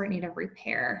in desperate need of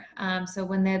repair. So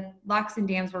when the locks and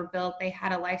dams were built, they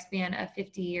had a lifespan of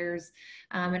 50 years,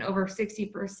 and over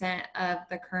 60% of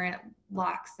the current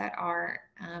locks that are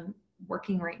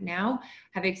working right now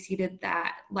have exceeded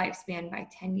that lifespan by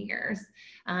 10 years.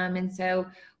 And so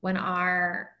when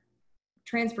our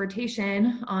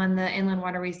transportation on the inland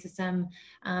waterway system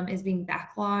is being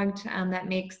backlogged, that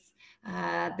makes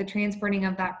the transporting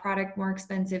of that product more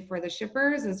expensive for the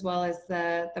shippers, as well as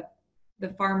the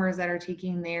farmers that are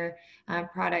taking their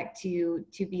product to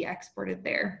be exported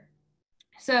there.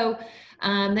 So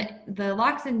the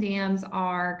locks and dams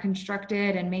are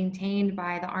constructed and maintained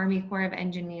by the Army Corps of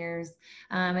Engineers.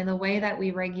 And the way that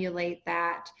we regulate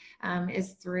that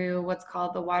is through what's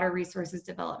called the Water Resources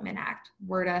Development Act,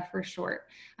 WRDA for short.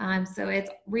 So it's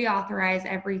reauthorized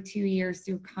every 2 years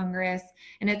through Congress,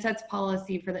 and it sets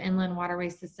policy for the inland waterway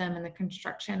system and the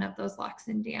construction of those locks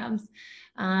and dams.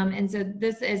 And so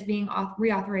this is being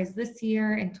reauthorized this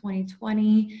year in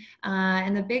 2020.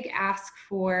 And the big ask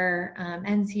for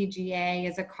NCGA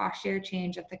is a cost share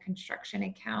change of the construction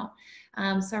account.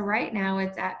 So right now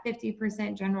it's at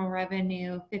 50% general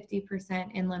revenue,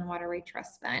 50% inland waterway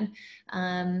trust fund.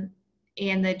 And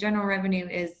the general revenue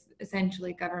is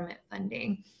essentially government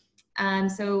funding.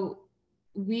 So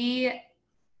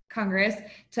Congress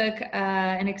took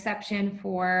an exception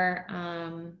for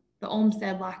the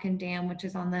Olmsted Lock and Dam, which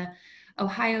is on the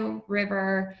Ohio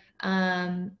River,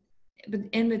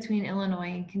 in between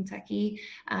Illinois and Kentucky.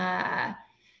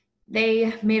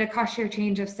 They made a cost share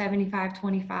change of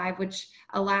 75-25, which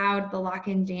allowed the lock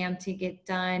and dam to get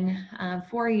done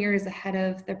 4 years ahead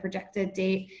of the projected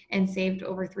date and saved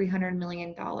over $300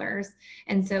 million.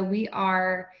 And so we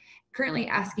are currently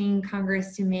asking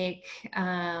Congress to make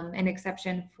an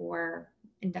exception for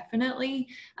indefinitely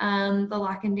the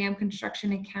lock and dam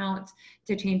construction account,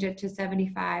 to change it to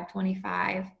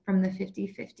 75-25 from the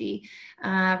 50-50.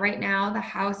 Right now, the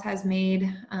House has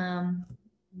made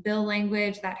bill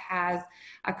language that has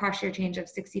a cost share change of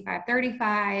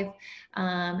 65-35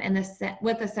 and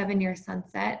with a 7-year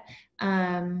sunset.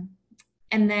 And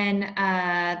then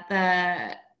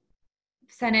the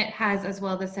Senate has as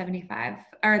well the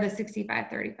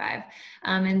 65-35.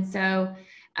 And so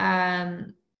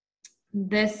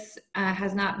this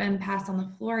has not been passed on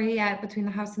the floor yet between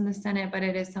the House and the Senate, but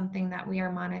it is something that we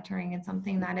are monitoring and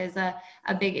something that is a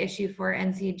big issue for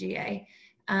NCGA.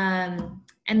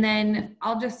 And then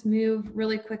I'll just move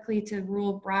really quickly to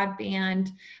rural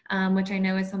broadband, which I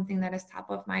know is something that is top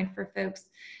of mind for folks,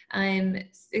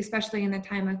 especially in the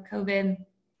time of COVID.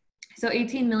 So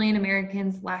 18 million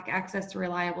Americans lack access to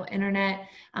reliable internet,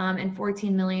 and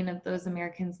 14 million of those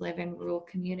Americans live in rural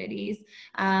communities.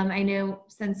 I know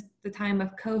since the time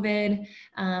of COVID,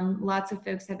 lots of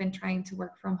folks have been trying to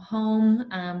work from home,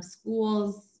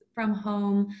 schools from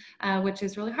home, which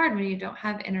is really hard when you don't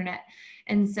have internet.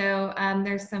 And so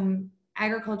there's some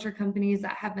agriculture companies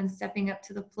that have been stepping up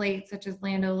to the plate, such as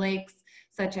Land O'Lakes,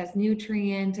 such as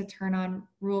Nutrien, to turn on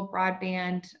rural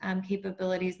broadband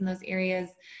capabilities in those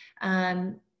areas.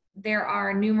 There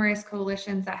are numerous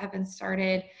coalitions that have been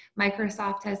started.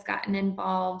 Microsoft has gotten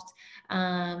involved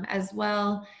as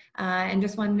well. And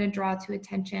just wanted to draw to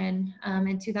attention,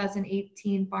 in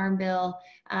 2018 Farm Bill,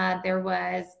 there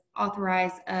was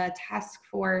authorized a task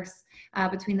force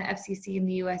between the FCC and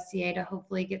the USDA to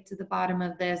hopefully get to the bottom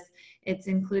of this. It's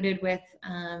included with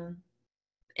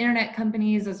internet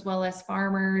companies, as well as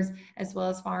farmers, as well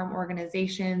as farm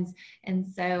organizations. And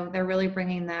so they're really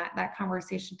bringing that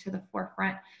conversation to the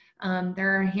forefront.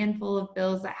 There are a handful of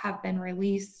bills that have been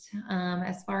released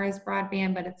as far as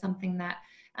broadband, but it's something that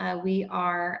we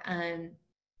are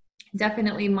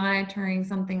definitely monitoring,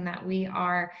 something that we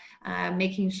are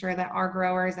making sure that our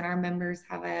growers and our members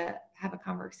have a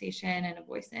conversation and a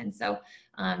voice in. So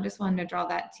just wanted to draw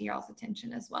that to y'all's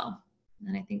attention as well.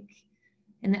 And I think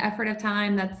in the effort of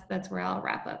time, that's where I'll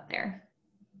wrap up there.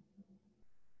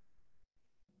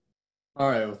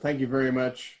 All right, well, thank you very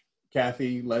much,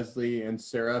 Kathy, Leslie, and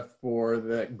Sarah, for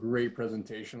that great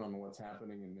presentation on what's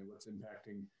happening and what's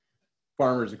impacting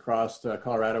farmers across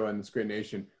Colorado and this great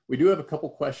nation. We do have a couple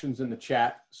questions in the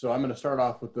chat, so I'm going to start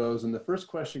off with those. And the first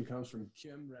question comes from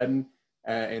Kim Redden,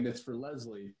 and it's for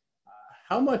Leslie.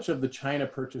 How much of the China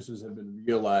purchases have been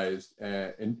realized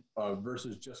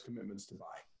versus just commitments to buy?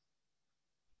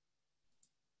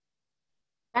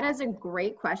 That is a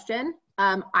great question.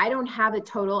 I don't have a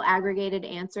total aggregated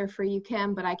answer for you,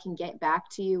 Kim, but I can get back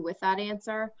to you with that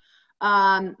answer.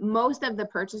 Most of the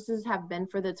purchases have been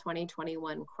for the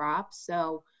 2021 crop.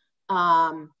 So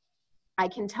I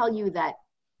can tell you that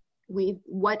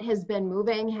what has been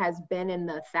moving has been in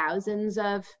the thousands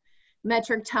of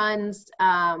metric tons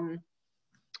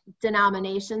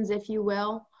denominations, if you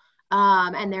will.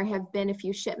 And there have been a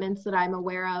few shipments that I'm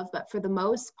aware of, but for the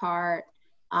most part,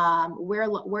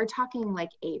 we're talking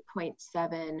like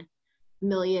 8.7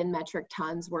 million metric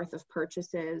tons worth of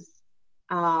purchases.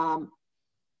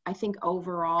 I think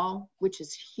overall, which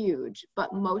is huge,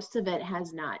 but most of it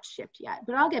has not shipped yet.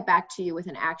 But I'll get back to you with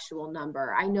an actual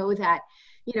number. I know that,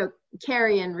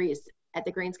 Carrie and Reese at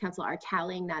the Grains Council are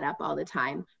tallying that up all the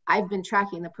time. I've been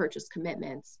tracking the purchase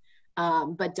commitments,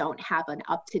 but don't have an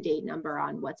up-to-date number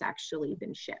on what's actually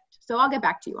been shipped. So I'll get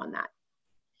back to you on that.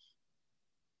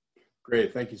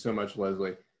 Great. Thank you so much,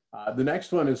 Leslie. The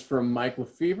next one is from Mike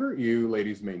Lefevre. You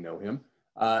ladies may know him.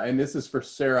 And this is for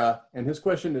Sarah. And his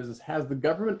question is, has the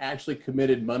government actually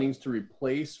committed monies to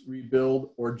replace, rebuild,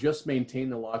 or just maintain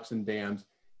the locks and dams?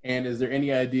 And is there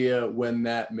any idea when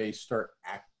that may start,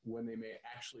 when they may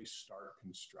actually start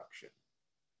construction?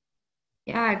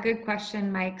 Yeah, good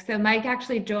question, Mike. So Mike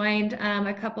actually joined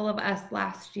a couple of us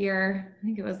last year, I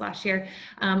think it was last year,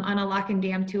 on a lock and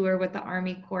dam tour with the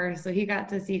Army Corps. So he got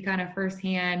to see kind of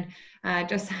firsthand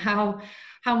just how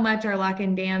much our lock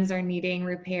and dams are needing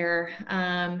repair.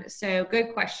 So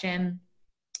good question.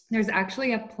 There's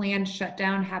actually a planned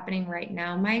shutdown happening right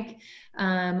now, Mike,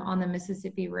 on the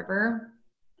Mississippi River.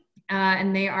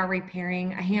 And they are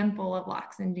repairing a handful of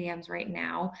locks and dams right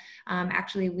now.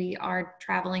 Actually, we are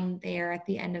traveling there at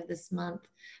the end of this month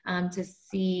to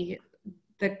see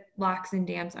the locks and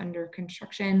dams under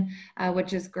construction,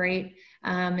 which is great.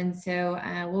 And so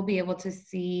we'll be able to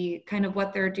see kind of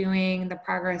what they're doing, the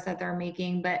progress that they're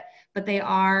making, but they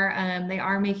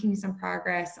are making some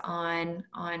progress on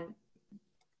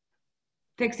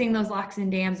fixing those locks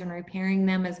and dams and repairing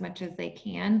them as much as they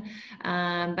can.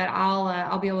 But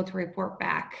I'll be able to report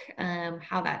back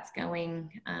how that's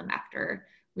going after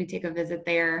we take a visit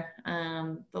there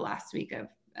the last week of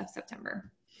September.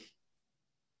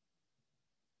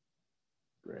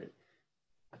 Great.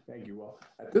 Thank you. Well,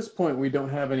 at this point, we don't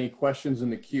have any questions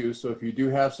in the queue. So if you do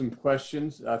have some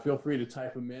questions, feel free to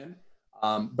type them in.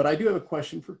 But I do have a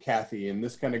question for Kathy, and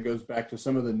this kind of goes back to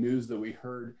some of the news that we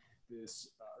heard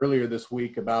earlier this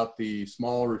week about the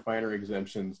small refinery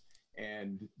exemptions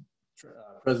and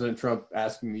President Trump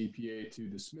asking the EPA to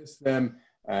dismiss them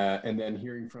and then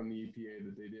hearing from the EPA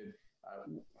that they did.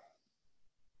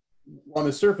 On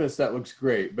the surface, that looks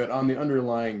great, but on the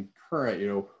underlying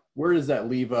current, where does that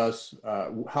leave us?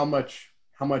 How much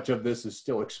of this is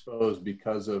still exposed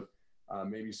because of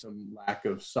maybe some lack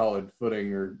of solid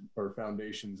footing or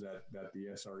foundations that the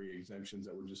SRE exemptions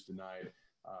that were just denied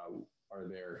are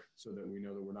there, so that we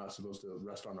know that we're not supposed to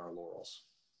rest on our laurels?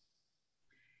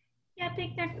 Yeah, I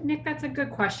think, Nick, that's a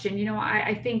good question.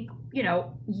 I think,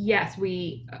 yes,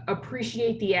 we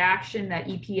appreciate the action that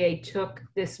EPA took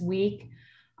this week.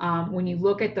 When you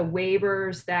look at the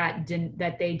waivers that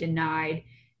they denied,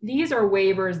 these are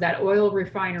waivers that oil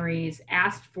refineries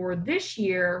asked for this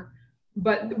year,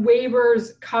 but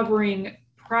waivers covering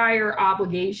prior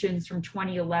obligations from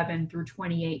 2011 through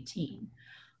 2018.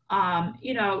 And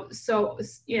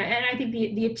I think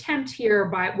the attempt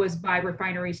here was by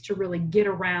refineries to really get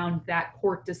around that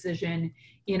court decision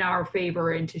in our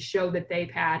favor and to show that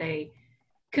they've had a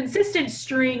consistent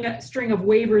string of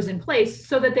waivers in place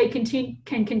so that they can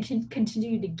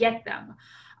continue to get them.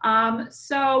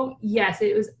 So yes,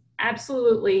 it was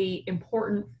absolutely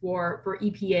important for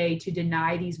EPA to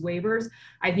deny these waivers.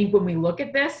 I think when we look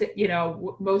at this,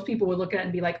 most people would look at it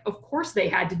and be like, of course they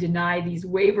had to deny these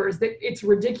waivers. That it's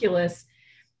ridiculous,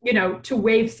 to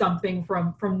waive something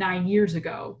from 9 years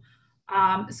ago.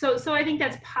 So I think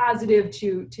that's positive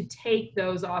to take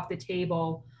those off the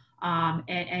table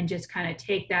and just kind of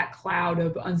take that cloud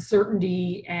of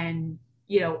uncertainty and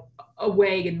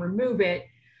away and remove it.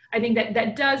 I think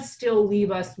that does still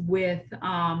leave us with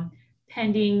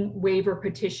pending waiver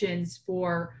petitions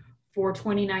for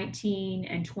 2019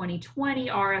 and 2020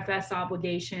 RFS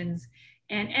obligations.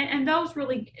 And those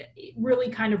really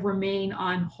kind of remain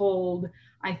on hold,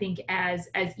 I think, as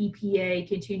EPA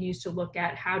continues to look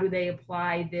at how do they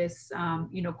apply this,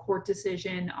 court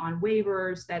decision on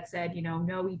waivers that said, no,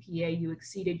 EPA, you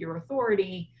exceeded your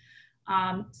authority.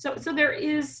 So there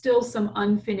is still some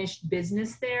unfinished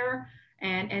business there.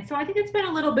 And so I think it's been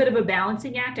a little bit of a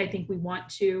balancing act. I think we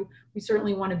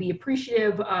certainly want to be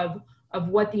appreciative of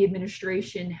what the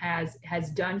administration has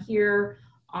done here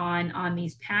on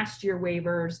these past year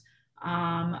waivers.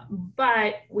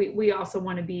 But we also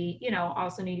want to be,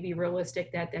 also need to be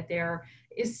realistic that there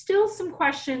is still some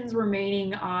questions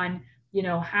remaining on,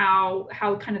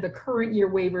 how kind of the current year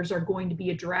waivers are going to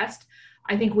be addressed.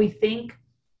 I think we think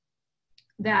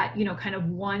that, kind of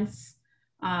once,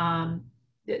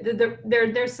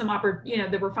 there's some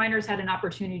the refiners had an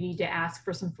opportunity to ask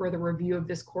for some further review of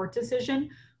this court decision.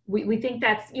 We think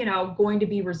that's going to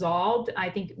be resolved. I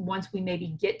think once we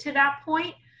maybe get to that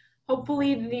point,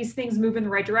 hopefully these things move in the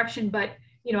right direction. But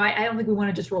I don't think we want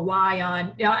to just rely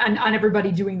on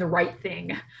everybody doing the right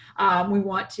thing. We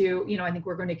want to, I think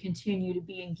we're going to continue to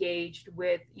be engaged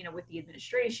with the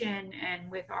administration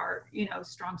and with our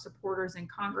strong supporters in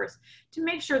Congress to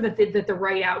make sure that the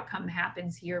right outcome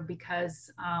happens here,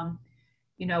 because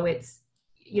it's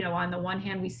on the one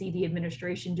hand we see the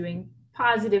administration doing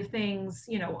positive things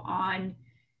on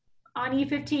on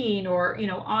E15 or,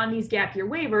 on these gap year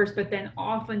waivers, but then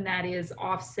often that is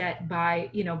offset by,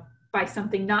 by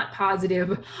something not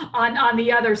positive on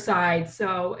the other side.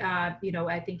 So,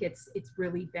 I think it's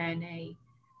really been a,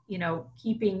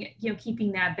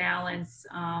 keeping that balance,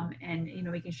 and,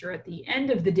 making sure at the end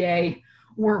of the day,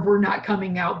 we're not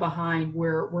coming out behind,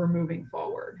 we're moving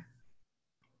forward.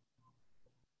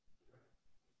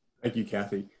 Thank you,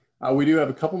 Kathy. We do have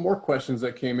a couple more questions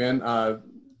that came in.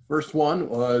 First one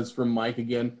was from Mike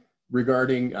again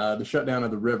regarding the shutdown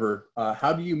of the river.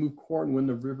 How do you move corn when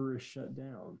the river is shut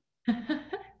down?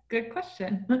 Good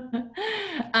question.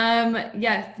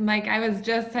 Yes, Mike, I was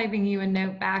just typing you a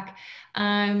note back.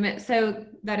 So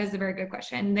that is a very good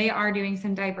question. They are doing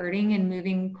some diverting and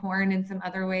moving corn in some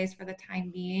other ways for the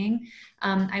time being.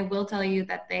 I will tell you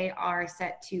that they are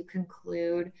set to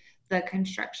conclude the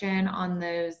construction on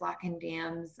those lock-in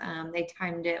dams. They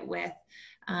timed it with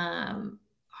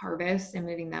harvest and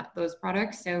moving those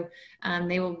products. So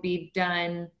they will be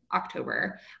done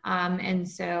October. And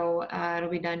so it'll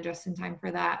be done just in time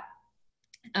for that.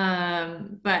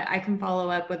 But I can follow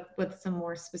up with some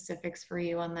more specifics for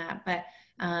you on that. But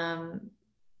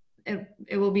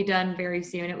it will be done very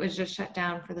soon. It was just shut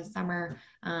down for the summer,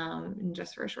 and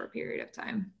just for a short period of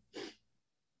time.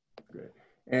 Great.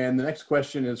 And the next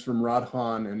question is from Rod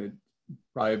Hahn, and it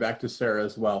probably back to Sarah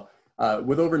as well.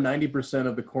 With over 90%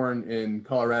 of the corn in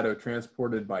Colorado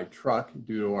transported by truck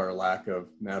due to our lack of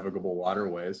navigable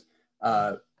waterways,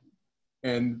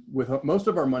 and with most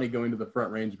of our money going to the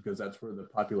Front Range because that's where the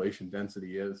population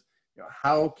density is,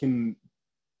 how can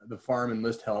the farm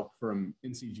enlist help from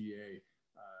NCGA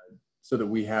so that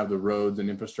we have the roads and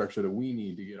infrastructure that we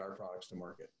need to get our products to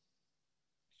market?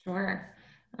 Sure.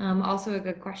 Also a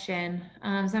good question.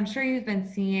 So I'm sure you've been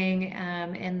seeing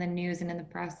in the news and in the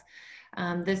press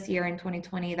this year in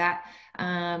 2020 that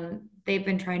they've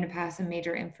been trying to pass a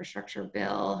major infrastructure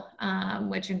bill,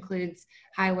 which includes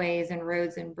highways and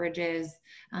roads and bridges,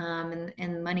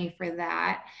 and money for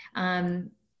that.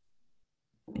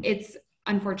 It's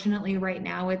unfortunately right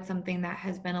now, it's something that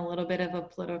has been a little bit of a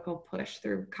political push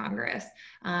through Congress.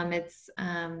 It's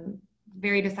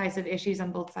very decisive issues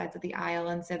on both sides of the aisle.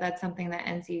 And so that's something that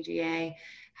NCGA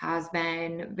has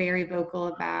been very vocal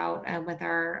about with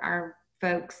our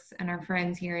folks and our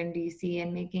friends here in DC,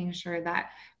 and making sure that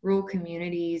rural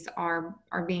communities are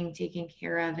being taken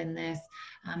care of in this,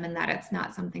 and that it's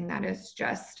not something that is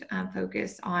just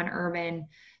focused on urban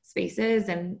spaces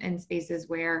and spaces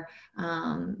where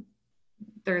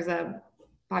there's a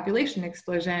population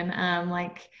explosion,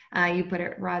 like you put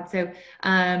it, Rod. So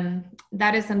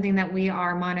that is something that we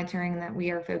are monitoring, that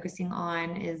we are focusing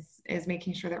on, is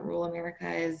making sure that rural America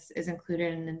is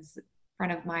included and is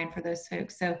front of mind for those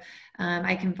folks. So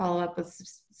I can follow up with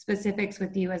specifics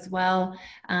with you as well,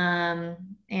 and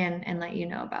let you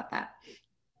know about that.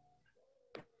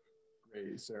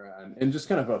 Great, Sarah. And just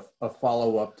kind of a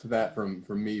follow-up to that from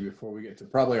me before we get to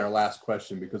probably our last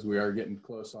question, because we are getting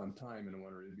close on time and I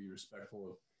want to be respectful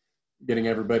of getting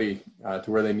everybody to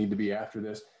where they need to be after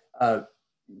this.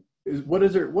 What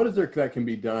is there that can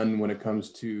be done when it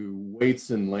comes to weights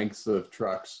and lengths of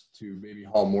trucks to maybe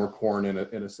haul more corn in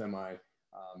a semi,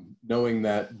 knowing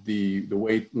that the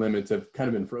weight limits have kind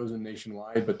of been frozen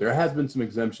nationwide, but there has been some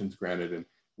exemptions granted, and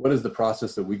what is the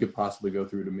process that we could possibly go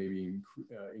through to maybe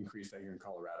increase that here in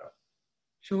Colorado?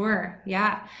 Sure.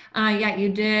 Yeah. Yeah, you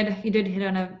did hit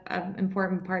on a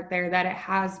important part there, that it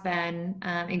has been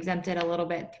exempted a little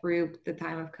bit through the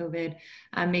time of COVID,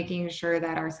 making sure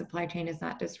that our supply chain is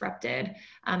not disrupted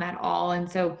at all. And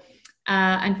so,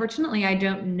 unfortunately, I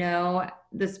don't know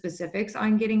the specifics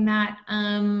on getting that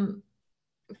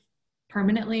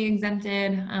permanently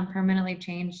exempted, permanently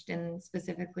changed, and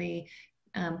specifically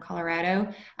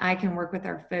Colorado. I can work with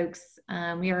our folks.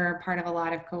 We are part of a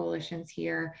lot of coalitions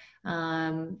here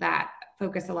that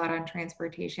focus a lot on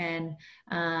transportation.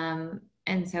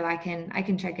 And so I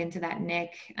can check into that,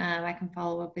 Nick. I can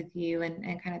follow up with you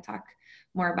and kind of talk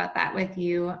more about that with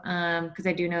you, because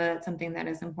I do know that's something that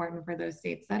is important for those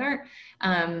states that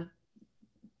are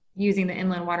using the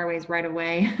inland waterways right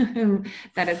away,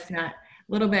 that it's not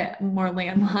a little bit more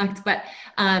landlocked, but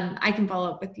I can follow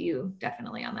up with you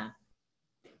definitely on that.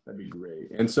 That'd be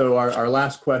great. And so our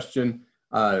last question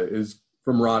is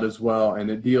from Rod as well,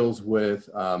 and it deals with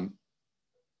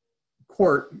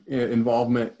court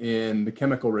involvement in the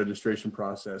chemical registration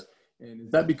process. And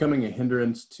is that becoming a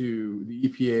hindrance to the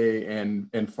EPA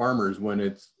and farmers when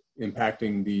it's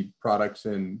impacting the products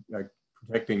and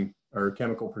protecting or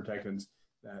chemical protectants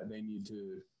that they need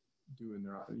to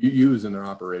use in their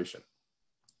operation?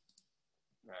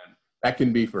 And that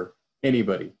can be for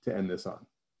anybody to end this on.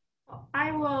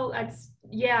 I will,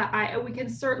 yeah, we can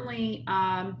certainly,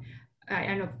 I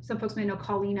know some folks may know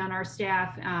Colleen on our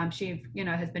staff. She,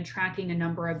 has been tracking a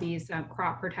number of these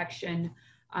crop protection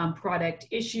product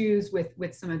issues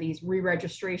with some of these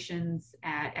re-registrations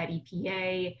at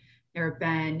EPA. There have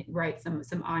been,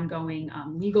 some ongoing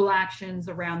legal actions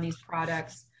around these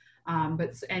products,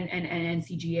 but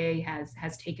NCGA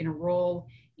has taken a role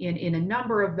in a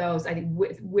number of those, I think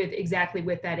with exactly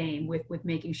with that aim, with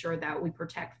making sure that we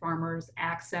protect farmers'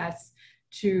 access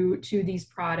to these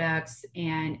products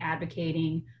and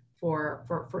advocating for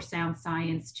sound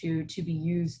science to be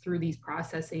used through these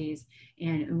processes,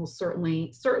 and we'll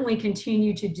certainly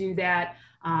continue to do that.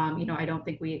 I don't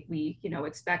think we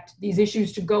expect these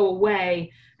issues to go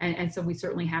away, and so we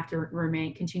certainly have to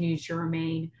continue to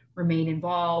remain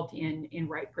involved in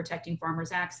protecting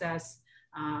farmers' access,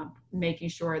 making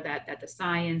sure that the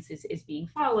science is being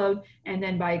followed, and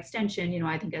then by extension,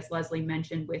 I think as Leslie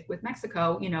mentioned with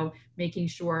Mexico, making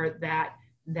sure that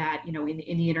in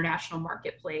the international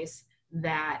marketplace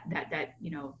that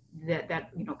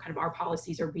kind of our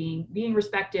policies are being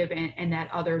respective, and that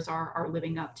others are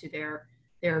living up to their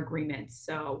agreements.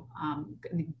 So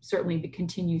certainly it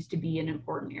continues to be an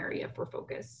important area for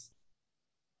focus.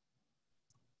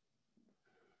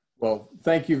 Well,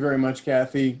 thank you very much,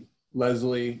 Kathy,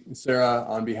 Leslie, and Sarah.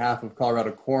 On behalf of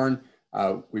Colorado Corn,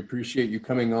 we appreciate you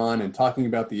coming on and talking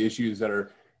about the issues that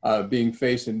are being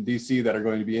faced in DC that are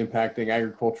going to be impacting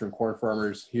agriculture and corn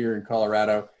farmers here in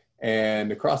Colorado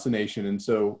and across the nation. And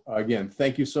so again,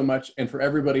 thank you so much. And for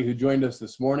everybody who joined us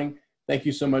this morning, thank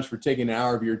you so much for taking an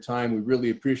hour of your time. We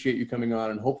really appreciate you coming on,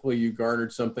 and hopefully you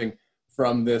garnered something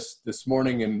from this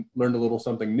morning and learned a little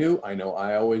something new. I know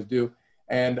I always do.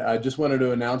 And I just wanted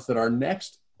to announce that our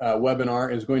next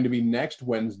webinar is going to be next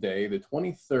Wednesday, the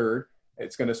 23rd.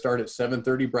 It's going to start at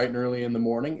 7:30 bright and early in the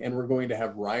morning, and we're going to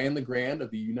have Ryan LeGrand of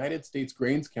the United States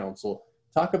Grains Council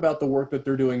talk about the work that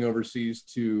they're doing overseas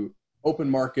to open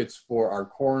markets for our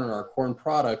corn and our corn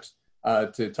products,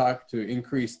 to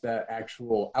increase that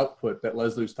actual output that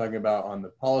Leslie was talking about on the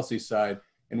policy side,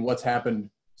 and what's happened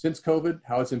since COVID,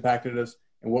 how it's impacted us,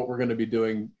 and what we're going to be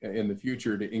doing in the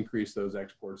future to increase those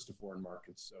exports to foreign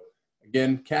markets. So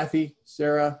again, Kathy,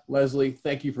 Sarah, Leslie,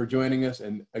 thank you for joining us.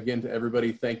 And again, to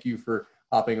everybody, thank you for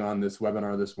hopping on this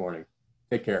webinar this morning.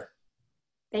 Take care.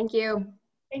 Thank you.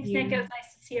 Thanks, Nick. It was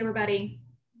nice to see everybody.